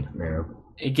explanation. Yeah.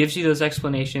 It gives you those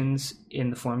explanations in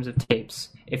the forms of tapes.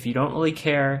 If you don't really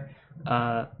care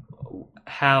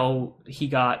how he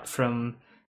got from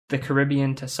the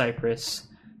Caribbean to Cyprus,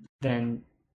 then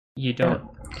you don't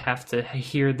have to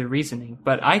hear the reasoning.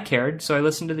 But I cared, so I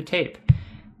listened to the tape.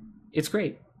 It's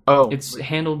great. Oh, it's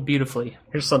handled beautifully.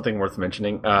 Here's something worth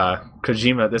mentioning.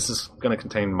 Kojima, this is going to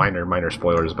contain minor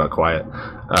spoilers about Quiet.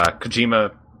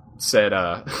 Kojima said,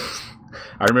 I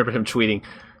remember him tweeting,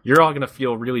 "You're all going to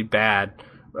feel really bad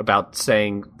about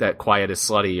saying that Quiet is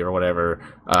slutty or whatever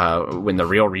when the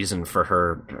real reason for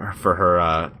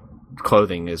her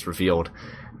clothing is revealed."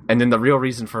 And then the real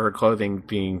reason for her clothing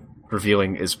being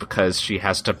revealing is because she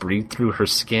has to breathe through her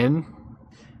skin.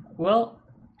 Well,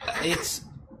 I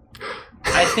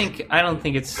don't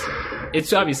think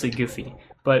it's obviously goofy,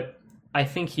 but I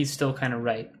think he's still kind of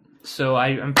right. So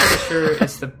I'm pretty sure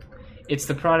it's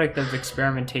the product of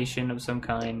experimentation of some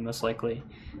kind, most likely.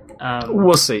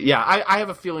 We'll see. Yeah, I have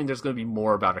a feeling there's going to be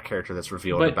more about a character that's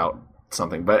revealed about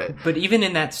something. But even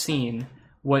in that scene,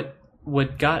 what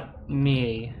got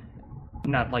me,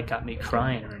 not got me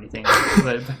crying or anything,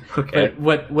 but okay.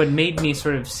 But what made me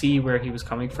sort of see where he was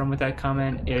coming from with that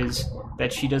comment is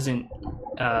that she doesn't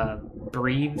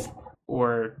breathe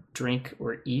or drink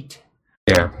or eat.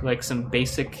 Yeah, some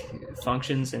basic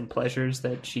functions and pleasures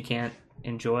that she can't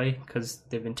enjoy because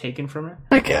they've been taken from her.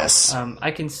 I guess.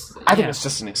 I think it's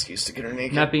just an excuse to get her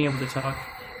naked. Not being able to talk.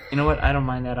 You know what? I don't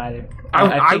mind that either.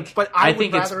 I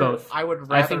think it's both.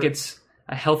 I think it's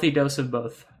a healthy dose of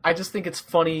both. I just think it's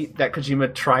funny that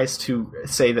Kojima tries to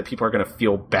say that people are going to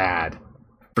feel bad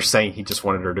for saying he just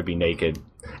wanted her to be naked,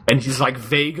 and he's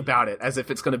vague about it, as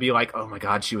if it's going to be oh my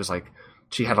god, she was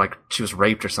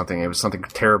raped or something. It was something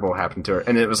terrible happened to her,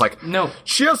 and it was no,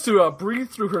 she has to breathe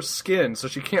through her skin, so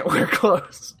she can't wear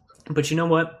clothes. But you know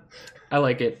what? I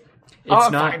like it.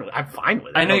 I'm fine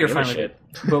with it. I know you're fine with it.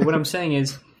 But what I'm saying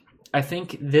is, I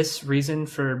think this reason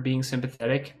for being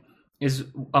sympathetic is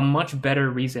a much better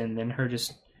reason than her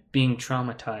just being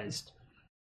traumatized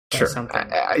by something.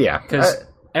 Yeah. Because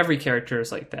every character is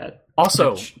like that.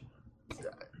 Also,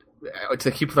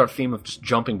 to keep with our theme of just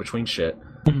jumping between shit,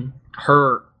 Mhm.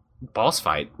 her boss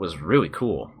fight was really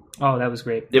cool. Oh, that was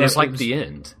great. It was like the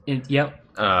end. Yep.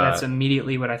 That's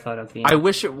immediately what I thought of the end. I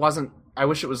wish it wasn't. I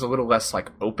wish it was a little less like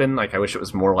open. Like I wish it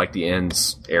was more like the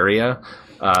end's area.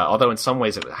 Although in some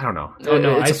ways, I don't know. Oh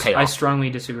no, It's a payoff. I strongly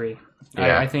disagree.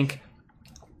 Yeah. I think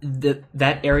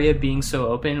that area being so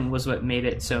open was what made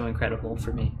it so incredible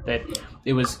for me. That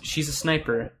it was, she's a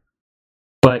sniper,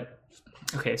 but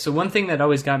okay. So one thing that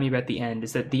always got me about the end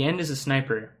is that the end is a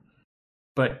sniper,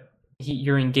 but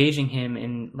you're engaging him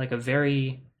in like a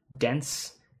very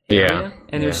dense area,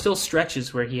 and there's still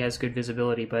stretches where he has good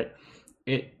visibility, but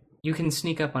you can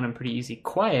sneak up on him pretty easy.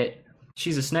 Quiet,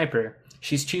 she's a sniper.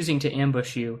 She's choosing to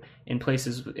ambush you in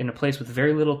a place with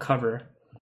very little cover,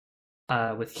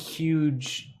 with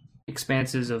huge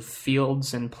expanses of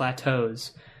fields and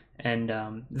plateaus and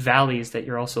valleys that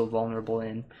you're also vulnerable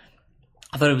in.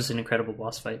 I thought it was an incredible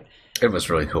boss fight. It was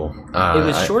really cool. It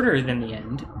was shorter than the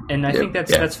end, and I think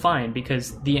that's fine,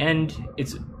 because the end,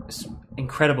 it's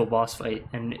incredible boss fight,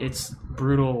 and its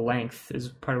brutal length is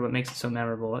part of what makes it so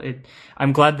memorable.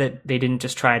 I'm glad that they didn't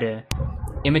just try to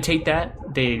imitate that.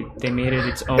 They made it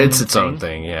its own. It's its own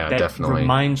thing, yeah, that definitely.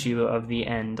 Reminds you of the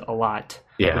end a lot,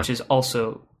 which is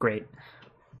also great.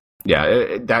 Yeah,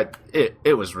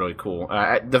 it was really cool.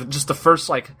 Just the first,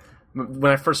 like,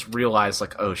 when I first realized,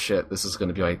 like, oh shit, this is going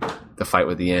to be like the fight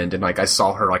with the end, and like I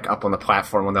saw her like up on the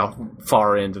platform on the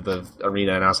far end of the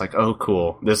arena, and I was like, oh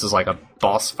cool, this is like a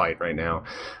boss fight right now.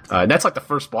 And that's like the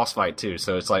first boss fight too,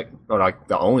 so it's like, or like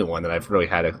the only one that I've really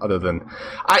had, other than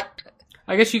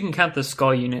I guess you can count the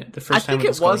skull unit. The first time I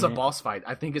think it was a unit. boss fight.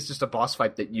 I think it's just a boss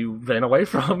fight that you ran away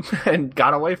from and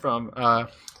got away from. Well,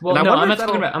 no, I'm not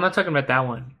talking about that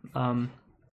one.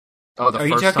 The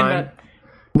first time.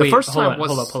 Wait, the first hold time on,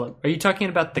 was. Hold up. Are you talking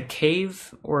about the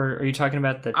cave, or are you talking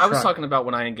about the truck? I was talking about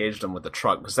when I engaged them with the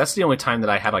truck, because that's the only time that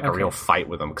I had like a real fight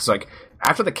with them. Because like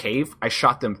after the cave, I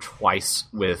shot them twice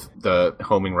with the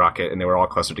homing rocket, and they were all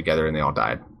clustered together, and they all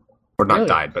died, or not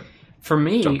died, but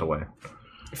jumped away.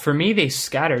 For me, they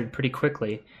scattered pretty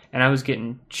quickly, and I was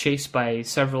getting chased by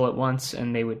several at once,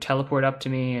 and they would teleport up to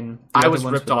me, and I was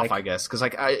ripped off, I guess, because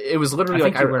like it was literally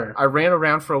like I ran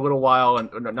around for a little while, and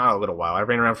not a little while. I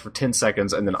ran around for 10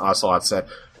 seconds, and then Ocelot said,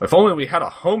 "If only we had a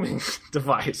homing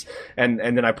device." And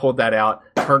then I pulled that out,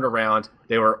 turned around.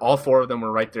 They were all four of them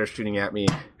were right there shooting at me,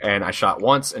 and I shot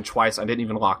once and twice. I didn't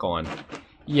even lock on.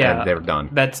 Yeah, and they were done.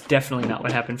 That's definitely not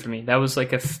what happened for me. That was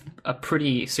like a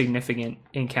pretty significant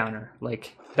encounter.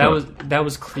 Like that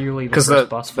was clearly the first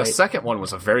boss fight. The second one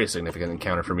was a very significant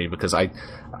encounter for me, because I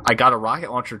got a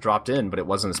rocket launcher dropped in, but it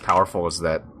wasn't as powerful as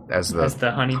the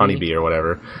honeybee or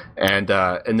whatever. And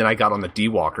then I got on the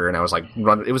D-Walker, and I was like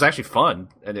running. It was actually fun,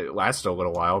 and it lasted a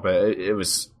little while, but it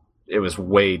was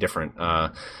way different.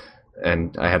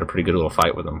 And I had a pretty good little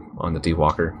fight with him on the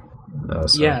D-Walker.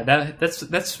 Yeah,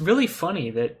 that's really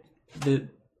funny that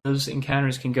those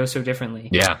encounters can go so differently.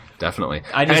 Yeah, definitely.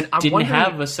 I just didn't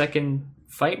have a second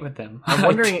fight with them. I'm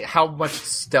wondering how much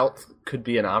stealth could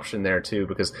be an option there too,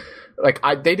 because like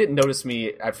they didn't notice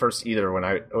me at first either.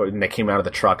 When they came out of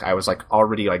the truck, I was like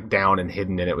already like down and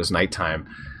hidden, and it was nighttime,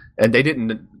 and they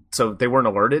didn't, so they weren't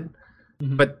alerted.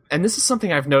 Mm-hmm. And this is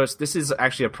something I've noticed. This is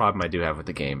actually a problem I do have with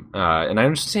the game, and I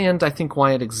understand, I think,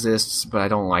 why it exists, but I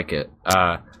don't like it.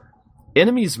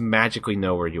 Enemies magically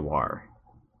know where you are.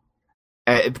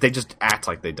 They just act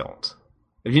like they don't.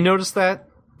 Have you noticed that?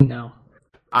 No.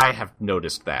 I have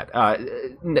noticed that.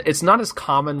 It's not as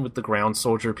common with the ground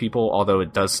soldier people, although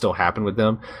it does still happen with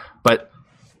them. But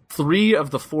 3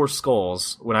 of the 4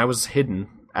 skulls, when I was hidden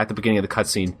at the beginning of the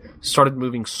cutscene, started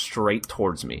moving straight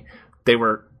towards me. They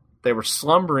were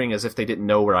slumbering as if they didn't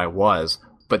know where I was,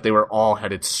 but they were all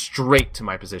headed straight to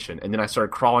my position. And then I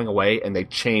started crawling away, and they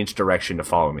changed direction to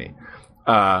follow me.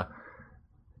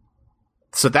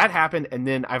 So that happened, and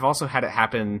then I've also had it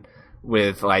happen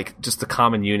with like just the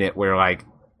common unit where like,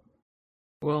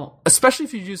 well, especially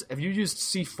if you used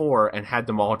C4 and had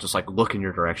them all just like look in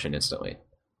your direction instantly.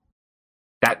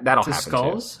 That'll happen. The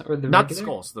skulls too. Or the not regular? The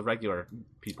skulls, the regular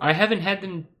people. I haven't had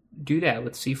them do that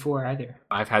with C4 either.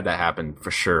 I've had that happen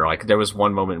for sure. Like there was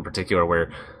one moment in particular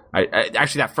where I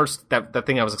actually that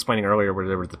thing I was explaining earlier where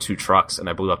there were the 2 trucks and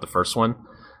I blew up the first one.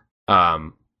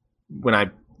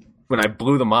 When I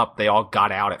blew them up, they all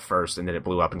got out at first, and then it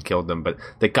blew up and killed them. But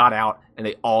they got out, and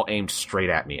they all aimed straight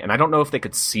at me. And I don't know if they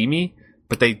could see me,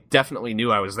 but they definitely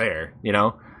knew I was there, you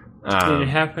know? Did it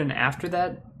happen after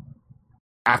that?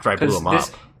 After I blew them up.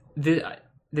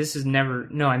 This is never...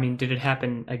 No, I mean, did it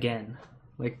happen again?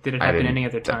 Like, did it happen any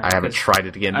other time? I haven't tried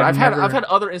it again, but I've had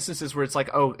other instances where it's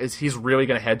like, oh, he's really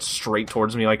going to head straight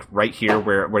towards me, like right here,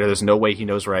 where there's no way he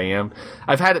knows where I am.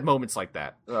 I've had moments like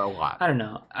that a lot. I don't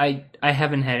know. I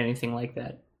haven't had anything like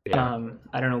that. Yeah.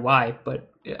 I don't know why,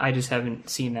 but I just haven't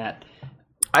seen that.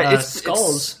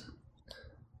 Skulls.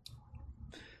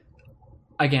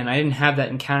 Again, I didn't have that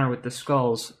encounter with the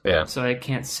skulls, so I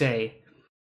can't say.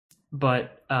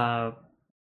 But I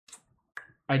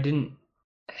didn't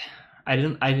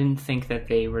think that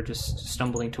they were just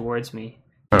stumbling towards me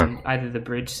in either the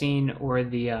bridge scene or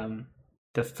the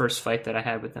first fight that I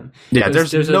had with them. Yeah,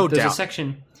 there's no doubt.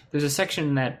 There's a section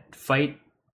in that fight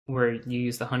where you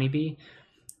use the honeybee,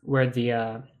 where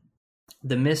the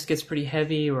mist gets pretty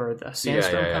heavy, or the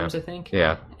sandstorm comes, I think.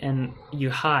 Yeah. And you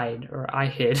hide, or I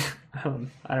hid. I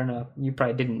don't know. You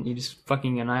probably didn't. You just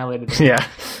fucking annihilated them. Yeah.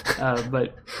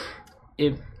 But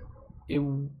it.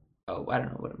 Oh, I don't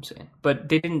know what I'm saying. But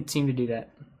they didn't seem to do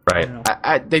that.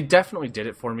 Right. They definitely did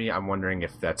it for me. I'm wondering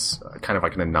if that's kind of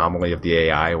like an anomaly of the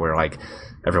AI, where like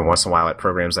every once in a while it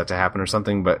programs that to happen or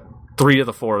something. But 3 of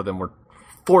the 4 of them were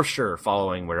for sure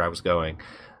following where I was going.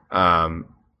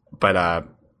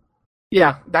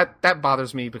 Yeah, that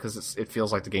bothers me because it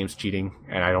feels like the game's cheating,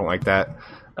 and I don't like that.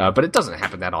 But it doesn't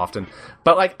happen that often.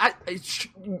 But like,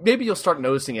 maybe you'll start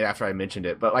noticing it after I mentioned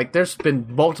it. But like, there's been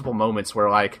multiple moments where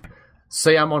like,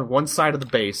 say I'm on one side of the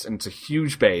base and it's a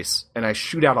huge base, and I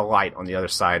shoot out a light on the other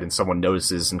side, and someone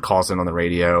notices and calls in on the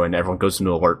radio, and everyone goes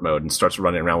into alert mode and starts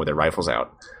running around with their rifles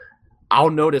out. I'll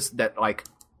notice that like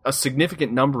a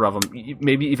significant number of them,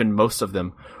 maybe even most of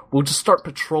them, will just start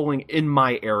patrolling in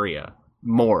my area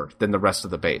more than the rest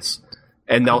of the base.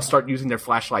 And they'll start using their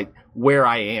flashlight where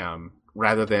I am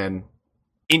rather than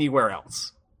anywhere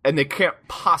else. And they can't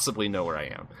possibly know where I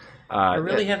am. I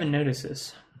really haven't noticed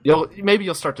this. Maybe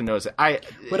you'll start to notice it.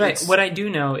 What I do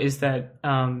know is that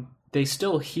they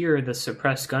still hear the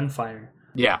suppressed gunfire.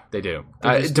 Yeah, they do.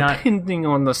 Depending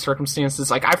on the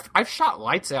circumstances. Like, I've shot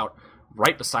lights out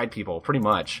right beside people, pretty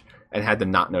much, and had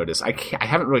them not notice. I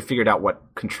haven't really figured out what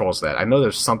controls that. I know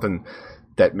there's something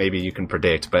that maybe you can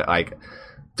predict, but like,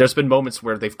 there's been moments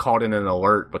where they've called in an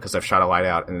alert because I've shot a light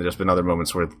out, and there's been other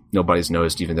moments where nobody's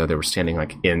noticed, even though they were standing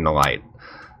like in the light.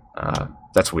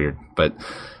 That's weird, but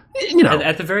you know,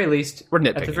 at the very least, we're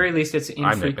nitpicking. At the very least, it's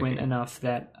infrequent enough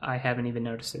that I haven't even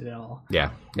noticed it at all.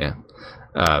 Yeah.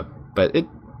 But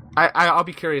I'll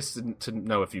be curious to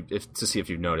know to see if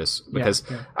you notice, because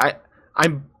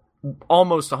I'm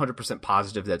almost 100%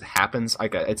 positive that it happens.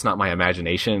 Like, it's not my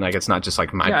imagination. Like, it's not just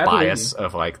like my bias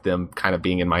of like them kind of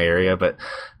being in my area, but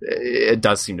it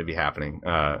does seem to be happening,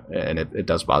 and it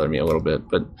does bother me a little bit.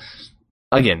 But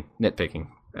again, nitpicking.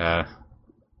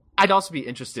 I'd also be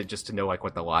interested just to know like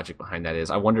what the logic behind that is.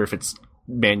 I wonder if it's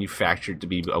manufactured to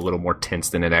be a little more tense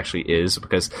than it actually is,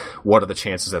 because what are the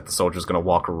chances that the soldier's going to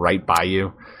walk right by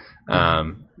you?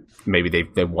 Maybe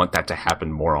they want that to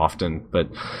happen more often, but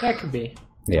that could be.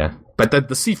 Yeah, but the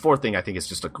C4 thing I think is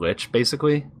just a glitch,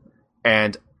 basically.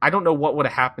 And I don't know what would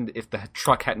have happened if the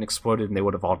truck hadn't exploded and they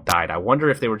would have all died. I wonder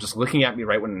if they were just looking at me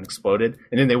right when it exploded,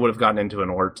 and then they would have gotten into an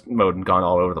alert mode and gone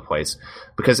all over the place.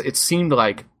 Because it seemed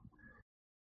like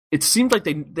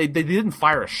they didn't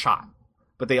fire a shot,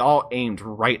 but they all aimed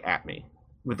right at me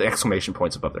with the exclamation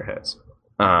points above their heads.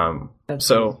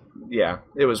 Yeah,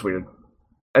 it was weird.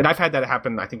 And I've had that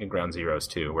happen, I think, in Ground Zeroes,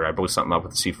 too, where I blew something up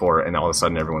with the C4, and all of a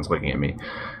sudden everyone's looking at me.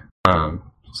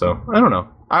 So, I don't know.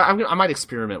 I might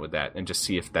experiment with that and just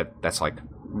see if that's like,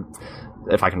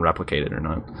 if I can replicate it or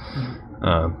not.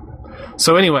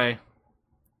 So anyway,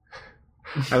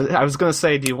 I was going to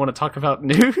say, do you want to talk about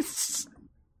news?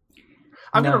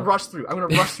 I'm going to rush through. I'm going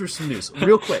to rush through some news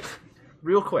real quick.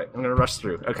 I'm going to rush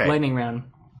through. Okay. Lightning round.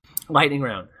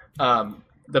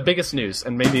 The biggest news,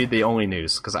 and maybe the only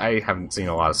news, because I haven't seen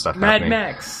a lot of stuff happening.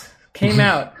 Mad Max came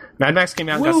out. Mad Max came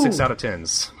out and got 6 out of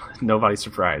 10s. Nobody's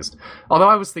surprised. Although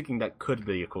I was thinking that could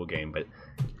be a cool game, but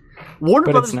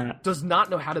Warner Brothers does not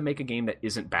know how to make a game that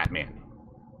isn't Batman.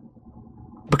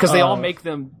 Because they all make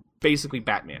them basically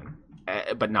Batman,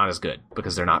 but not as good,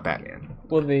 because they're not Batman.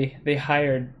 Well, they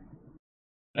hired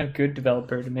a good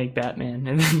developer to make Batman,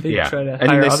 and then they try to hire and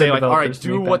then they other say, like, all right, developers to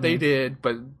do make what Batman. they did,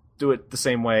 but do it the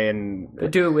same way,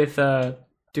 and do it with Mad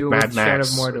Max, Shadow of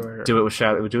Mordor. Do it with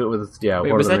Wait,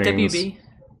 Lord was of the that Rings. WB?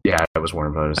 Yeah, that was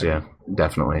Warner Brothers. Yeah,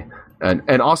 definitely.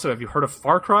 And also, have you heard of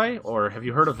Far Cry, or have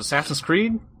you heard of Assassin's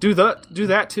Creed? Do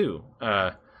that too.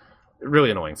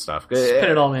 Really annoying stuff. Just put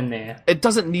it all in there. It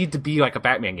doesn't need to be like a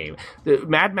Batman game.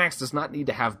 Mad Max does not need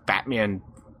to have Batman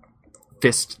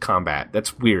fist combat.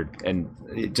 That's weird, and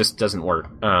it just doesn't work.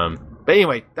 But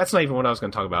anyway, that's not even what I was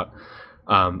going to talk about.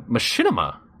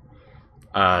 Machinima,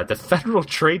 the Federal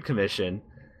Trade Commission,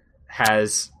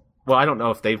 has, well, I don't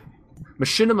know if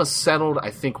Machinima settled, I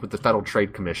think, with the Federal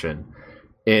Trade Commission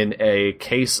in a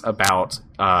case about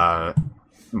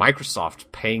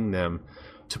Microsoft paying them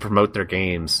to promote their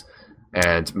games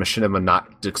and Machinima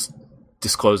not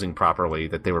disclosing properly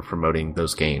that they were promoting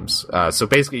those games. So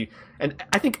basically, and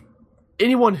I think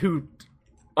anyone who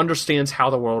understands how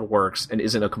the world works and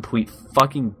isn't a complete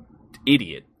fucking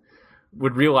idiot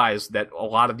would realize that a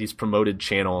lot of these promoted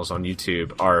channels on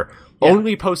YouTube are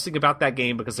only posting about that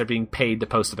game because they're being paid to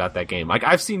post about that game. Like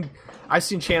I've seen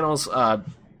channels,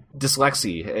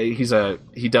 Dyslexy,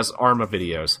 he does Arma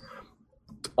videos.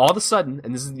 All of a sudden,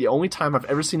 and this is the only time I've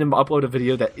ever seen him upload a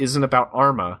video that isn't about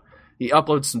Arma, he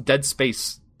uploads some Dead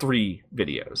Space 3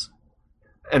 videos.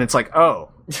 And it's like,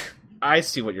 oh, I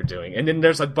see what you're doing. And then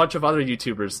there's a bunch of other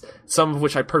YouTubers, some of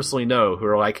which I personally know, who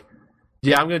are like,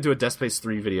 yeah, I'm going to do a Dead Space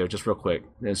 3 video just real quick.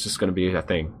 And it's just going to be a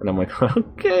thing. And I'm like,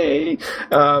 okay.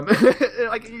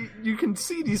 Like, you can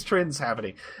see these trends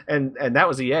happening. And that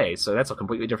was EA, so that's a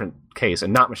completely different case,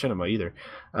 and not Machinima either.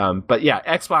 But yeah,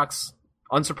 Xbox,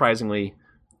 unsurprisingly,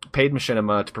 paid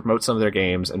Machinima to promote some of their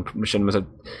games, and Machinima's a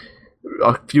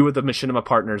few of the Machinima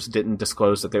partners didn't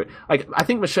disclose that they... Like, I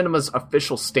think Machinima's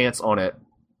official stance on it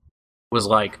was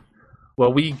like,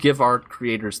 well, we give our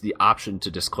creators the option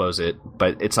to disclose it,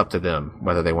 but it's up to them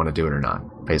whether they want to do it or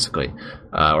not, basically.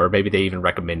 Or maybe they even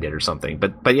recommend it or something.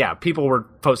 But yeah, people were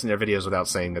posting their videos without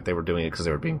saying that they were doing it because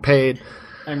they were being paid,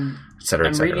 et cetera,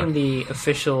 et cetera. I'm reading the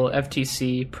official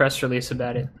FTC press release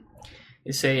about it.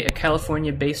 They say a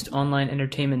California-based online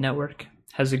entertainment network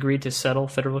has agreed to settle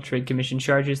Federal Trade Commission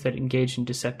charges that engage in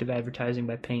deceptive advertising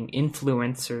by paying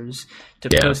influencers to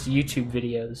post YouTube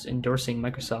videos endorsing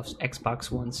Microsoft's Xbox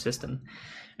One system.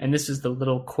 And this is the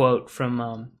little quote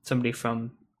from somebody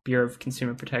from Bureau of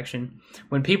Consumer Protection.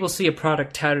 When people see a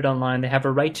product touted online, they have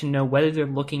a right to know whether they're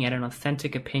looking at an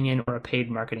authentic opinion or a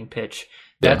paid marketing pitch.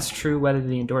 That's true whether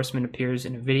the endorsement appears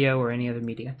in a video or any other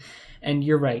media. And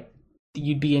you're right.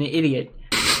 You'd be an idiot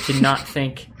to not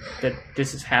think that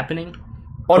this is happening.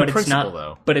 On principle,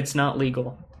 though. But it's not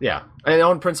legal. Yeah. And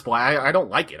on principle, I don't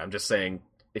like it. I'm just saying,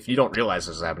 if you don't realize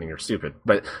this is happening, you're stupid.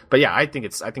 But yeah, I think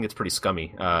it's pretty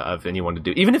scummy of anyone to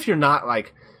do. Even if you're not,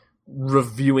 like,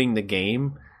 reviewing the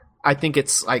game, I think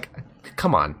it's, like,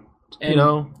 come on. And you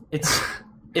know?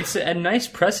 It's a nice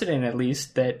precedent, at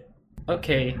least, that,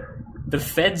 okay, the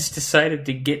feds decided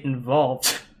to get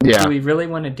involved. Yeah. Do we really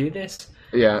want to do this?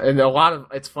 Yeah, and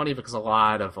it's funny because a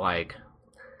lot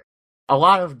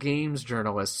of games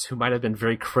journalists who might have been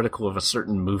very critical of a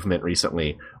certain movement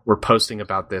recently were posting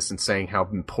about this and saying how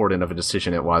important of a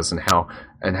decision it was and how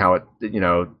it, you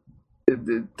know,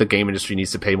 the game industry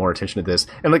needs to pay more attention to this.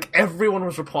 And like everyone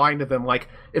was replying to them like,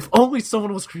 if only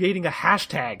someone was creating a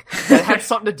hashtag that had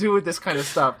something to do with this kind of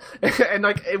stuff. And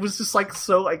like it was just like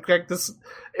so like this.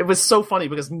 It was so funny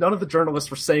because none of the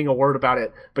journalists were saying a word about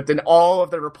it, but then all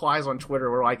of the replies on Twitter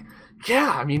were like,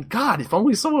 yeah, I mean, God, if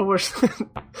only someone was.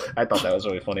 I thought that was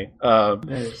really funny.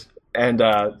 And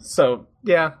so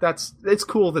yeah, it's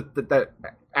cool that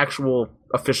actual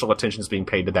official attention is being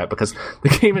paid to that because the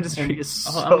game industry is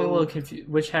so... I'm a little confused.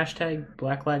 Which hashtag?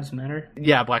 Black Lives Matter?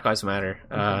 Yeah, Black Lives Matter.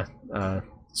 Okay.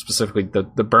 Specifically,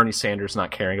 the Bernie Sanders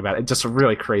not caring about it. Just a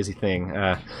really crazy thing.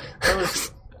 That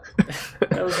was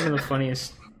one of the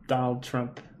funniest Donald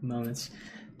Trump moments.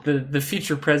 The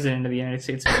future president of the United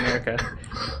States of America,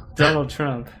 Donald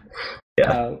Trump,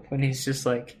 when he's just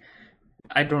like,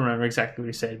 I don't remember exactly what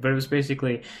he said, but it was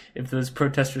basically, if those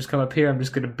protesters come up here, I'm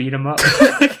just going to beat them up.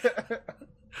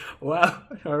 Wow.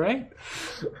 All right.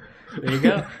 There you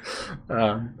go.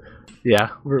 Yeah,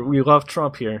 we love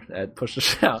Trump here at Push to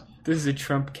Shout. This is a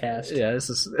Trump cast. Yeah, this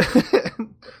is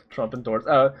Trump endorsed.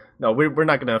 No, we're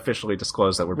not going to officially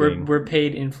disclose that we're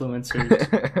paid influencers.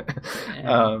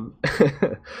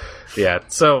 Yeah,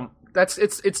 so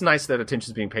it's nice that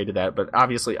attention is being paid to that, but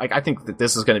obviously, I think that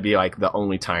this is going to be like the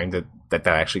only time that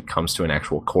actually comes to an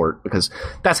actual court because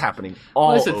that's happening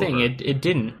all that's the over. Thing. It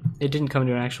didn't come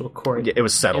to an actual court. It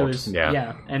was settled.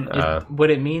 Yeah, and what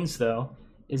it means though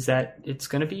is that it's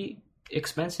going to be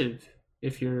expensive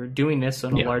if you're doing this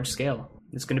on a large scale.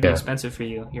 It's going to be expensive for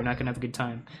you. You're not going to have a good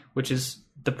time, which is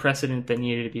the precedent that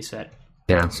needed to be set.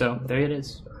 Yeah. So there it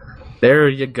is. There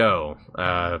you go.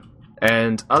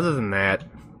 And other than that,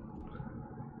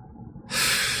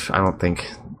 I don't think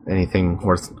anything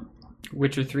worth...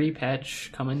 Witcher 3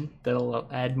 patch coming that'll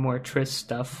add more Triss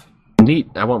stuff. Neat.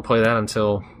 I won't play that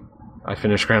until I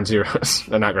finish Ground Zeroes.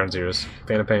 No, not Ground Zeroes.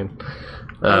 Phantom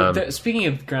Pain. Speaking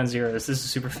of Ground Zeroes, this is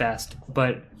super fast,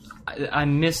 but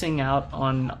I'm missing out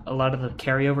on a lot of the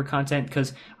carryover content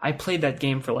because I played that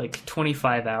game for like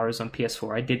 25 hours on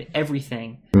PS4. I did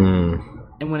everything.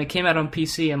 And when it came out on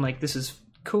PC, I'm like, this is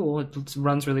cool. It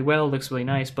runs really well, looks really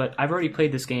nice. But I've already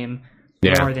played this game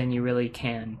more than you really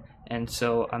can, and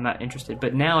so I'm not interested.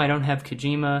 But now I don't have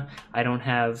Kojima. I don't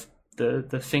have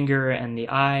the finger and the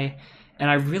eye, and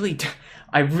I really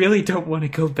don't want to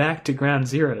go back to Ground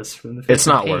Zeroes from the. It's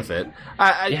not worth it.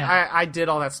 I did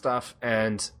all that stuff,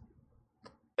 and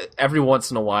every once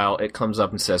in a while it comes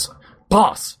up and says,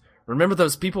 "Boss, remember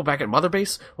those people back at Mother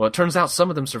Base? Well, it turns out some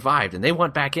of them survived, and they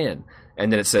went back in."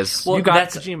 And then it says, "You got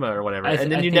Kojima or whatever,"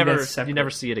 and then you never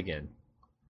see it again.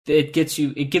 It gives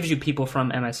you people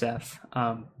from MSF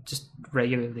just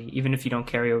regularly, even if you don't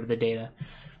carry over the data.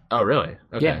 Oh, really?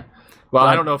 Okay. Yeah. Well,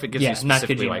 I don't know if it gives you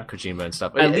specifically Kojima. like Kojima and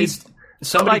stuff. At least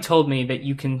somebody told me that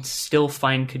you can still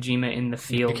find Kojima in the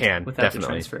field. You can without definitely.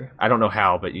 The transfer. I don't know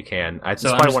how, but you can. It's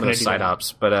probably one of those side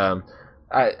ops. But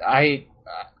I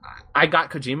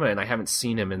got Kojima and I haven't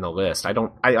seen him in the list. Like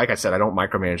I said, I don't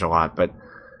micromanage a lot, but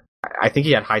I think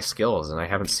he had high skills, and I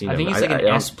haven't seen him. I think he's like an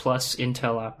S+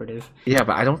 Intel operative. Yeah,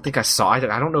 but I don't think I saw. I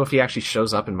don't know if he actually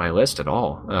shows up in my list at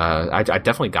all. I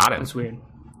definitely got him. That's weird.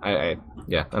 I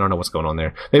don't know what's going on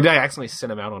there. Maybe I accidentally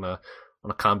sent him out on a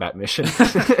combat mission,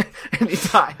 and he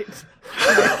died.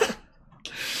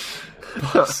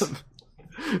 Boss,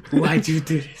 why do you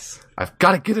do this? I've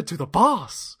got to get it to the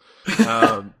boss.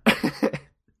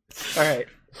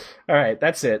 All right,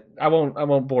 that's it. I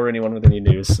won't bore anyone with any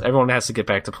news. Everyone has to get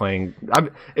back to playing.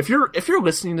 If you're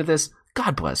listening to this,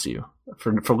 God bless you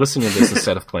for listening to this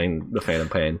instead of playing the Phantom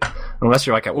Pain. Unless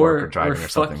you're like at work or driving or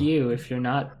something. Fuck you if you're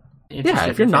not. Yeah,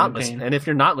 if you're not listening, and if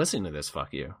you're not listening to this,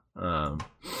 fuck you.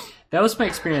 That was my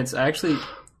experience. I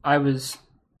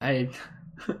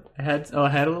had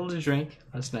a little to drink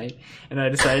last night, and I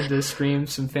decided to stream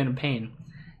some Phantom Pain,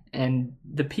 and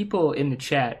the people in the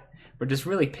chat were just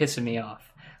really pissing me off.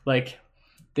 Like,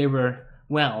 they were,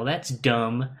 well, that's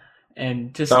dumb,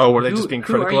 and just... Oh, were they just being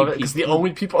critical of it? Because the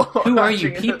only people... Who are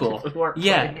you people?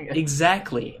 Yeah,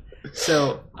 exactly.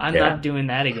 So, I'm not doing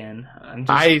that again.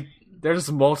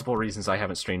 There's multiple reasons I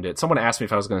haven't streamed it. Someone asked me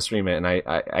if I was going to stream it, and I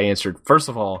answered, first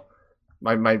of all,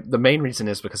 the main reason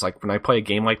is because, like, when I play a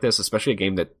game like this, especially a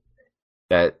game that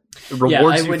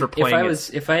rewards you for playing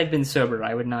if I had been sober,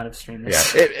 I would not have streamed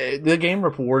this. Yeah, the game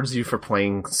rewards you for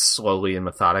playing slowly and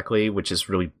methodically, which is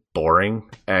really boring.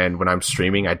 And when I'm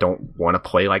streaming, I don't want to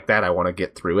play like that. I want to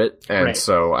get through it, and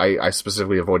so I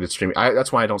specifically avoided streaming.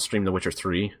 That's why I don't stream The Witcher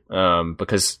 3,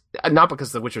 because not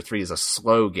because The Witcher 3 is a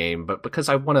slow game, but because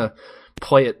I want to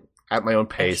play it at my own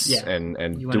pace and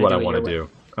do what I want to do.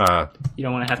 You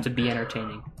don't want to have to be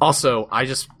entertaining. Also, I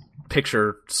just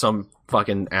picture some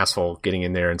fucking asshole getting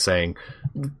in there and saying,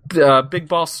 "Big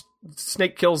boss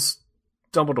Snake kills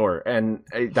Dumbledore," and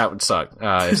that would suck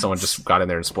if someone just got in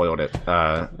there and spoiled it.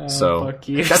 So fuck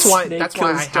you. that's why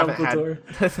I haven't Dumbledore.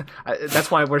 had.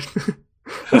 That's why we're.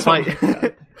 That's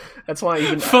why. That's why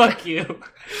even. Fuck you.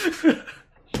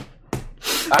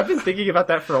 I've been thinking about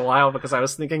that for a while because I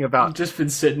was thinking about... You've just been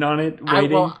sitting on it,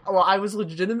 waiting? I was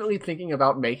legitimately thinking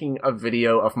about making a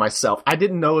video of myself. I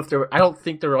didn't know if there were... I don't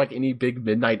think there were like any big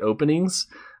midnight openings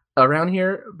around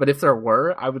here, but if there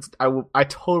were, I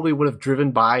totally would have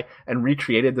driven by and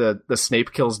recreated the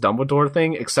Snape kills Dumbledore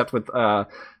thing, except with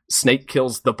Snape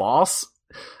kills the boss.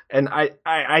 And I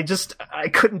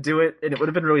couldn't do it, and it would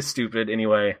have been really stupid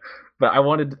anyway. But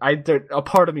a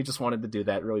part of me just wanted to do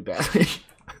that really badly.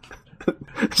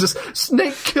 Just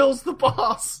Snake kills the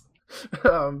boss,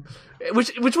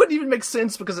 which wouldn't even make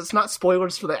sense because it's not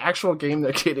spoilers for the actual game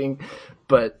they're getting.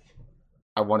 But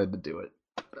I wanted to do it,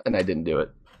 and I didn't do it.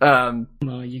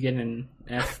 Well, you get an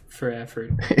F for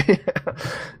effort.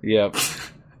 Yep.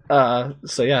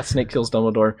 So yeah, Snake kills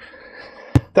Dumbledore.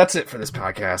 That's it for this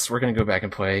podcast. We're gonna go back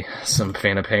and play some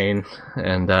Phantom Pain,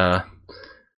 and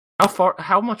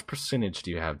how much percentage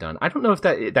do you have done? I don't know if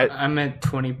that I'm at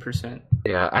 20%.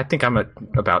 Yeah, I think I'm at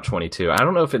about 22. I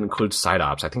don't know if it includes side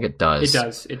ops. I think it does.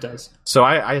 It does. So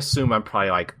I assume I'm probably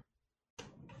like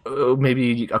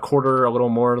maybe a quarter, a little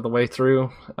more of the way through,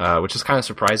 which is kind of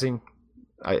surprising.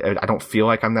 I don't feel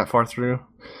like I'm that far through,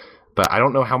 but I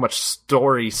don't know how much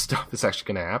story stuff is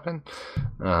actually going to happen.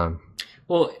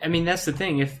 Well, I mean, that's the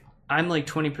thing. If I'm like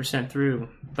 20% through,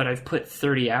 but I've put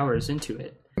 30 hours into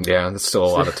it. Yeah, that's still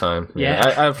a lot of time.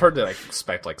 Yeah, I've heard that I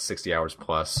expect like 60 hours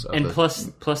plus.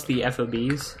 Plus the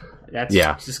FOBs. That's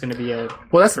just going to be a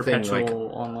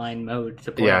perpetual online mode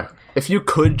to play. Yeah, if you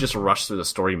could just rush through the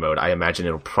story mode, I imagine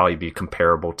it'll probably be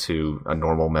comparable to a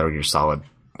normal Metal Gear Solid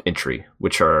entry,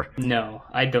 which are... No,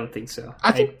 I don't think so.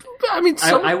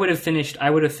 I would have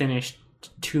finished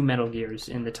 2 Metal Gears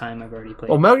in the time I've already played.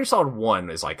 Well, Metal Gear Solid 1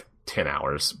 is like 10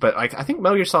 hours, but like I think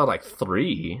Metal Gear Solid like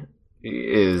 3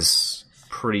 is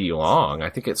pretty long. I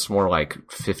think it's more like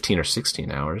 15 or 16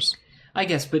 hours. I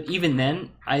guess, but even then,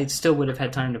 I still would have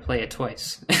had time to play it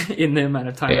twice in the amount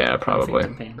of time. Yeah,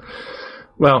 probably.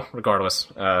 Well,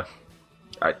 regardless,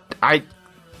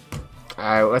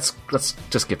 let's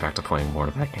just get back to playing more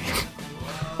of that game.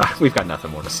 We've got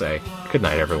nothing more to say. Good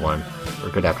night, everyone, or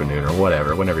good afternoon, or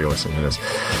whatever, whenever you're listening to this.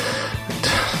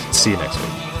 See you next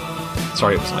week.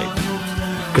 Sorry it was late.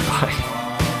 Goodbye.